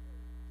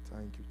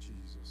 Thank you,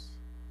 Jesus.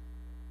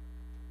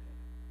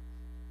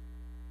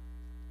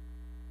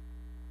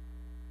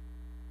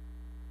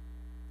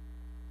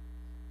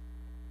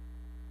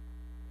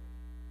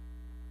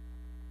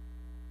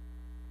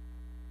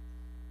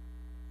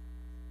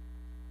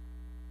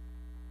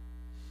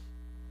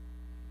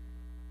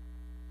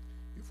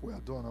 If we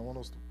are done, I want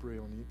us to pray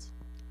on it.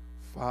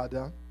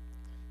 Father,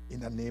 in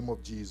the name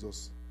of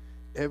Jesus,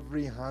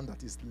 every hand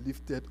that is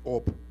lifted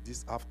up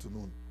this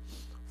afternoon,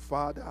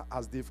 Father,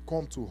 as they've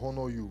come to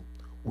honor you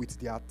with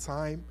their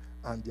time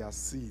and their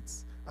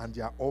seeds and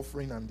their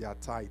offering and their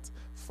tithe,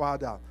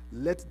 Father,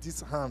 let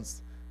these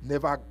hands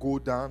never go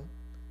down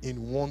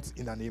in want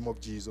in the name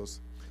of Jesus.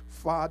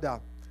 Father,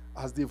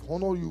 as they've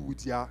honored you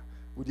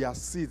with their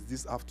seeds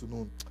this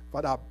afternoon,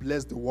 Father,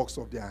 bless the works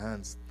of their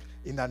hands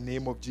in the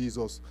name of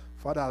Jesus.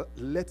 Father,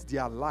 let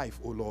their life,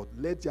 oh Lord,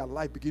 let their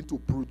life begin to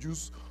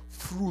produce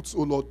fruits,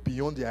 oh Lord,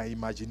 beyond their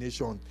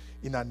imagination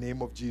in the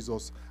name of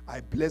Jesus.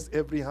 I bless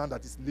every hand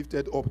that is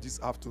lifted up this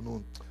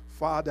afternoon.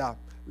 Father,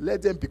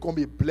 let them become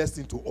a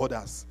blessing to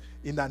others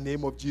in the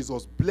name of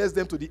Jesus. Bless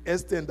them to the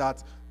extent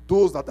that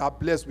those that are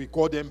blessed, we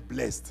call them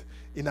blessed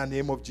in the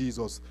name of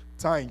Jesus.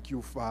 Thank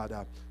you,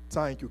 Father.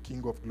 Thank you,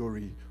 King of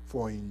Glory,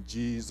 for in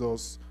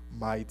Jesus'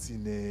 mighty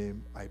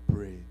name I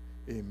pray.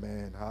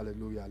 Amen.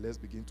 Hallelujah. Let's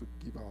begin to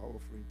give our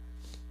offering.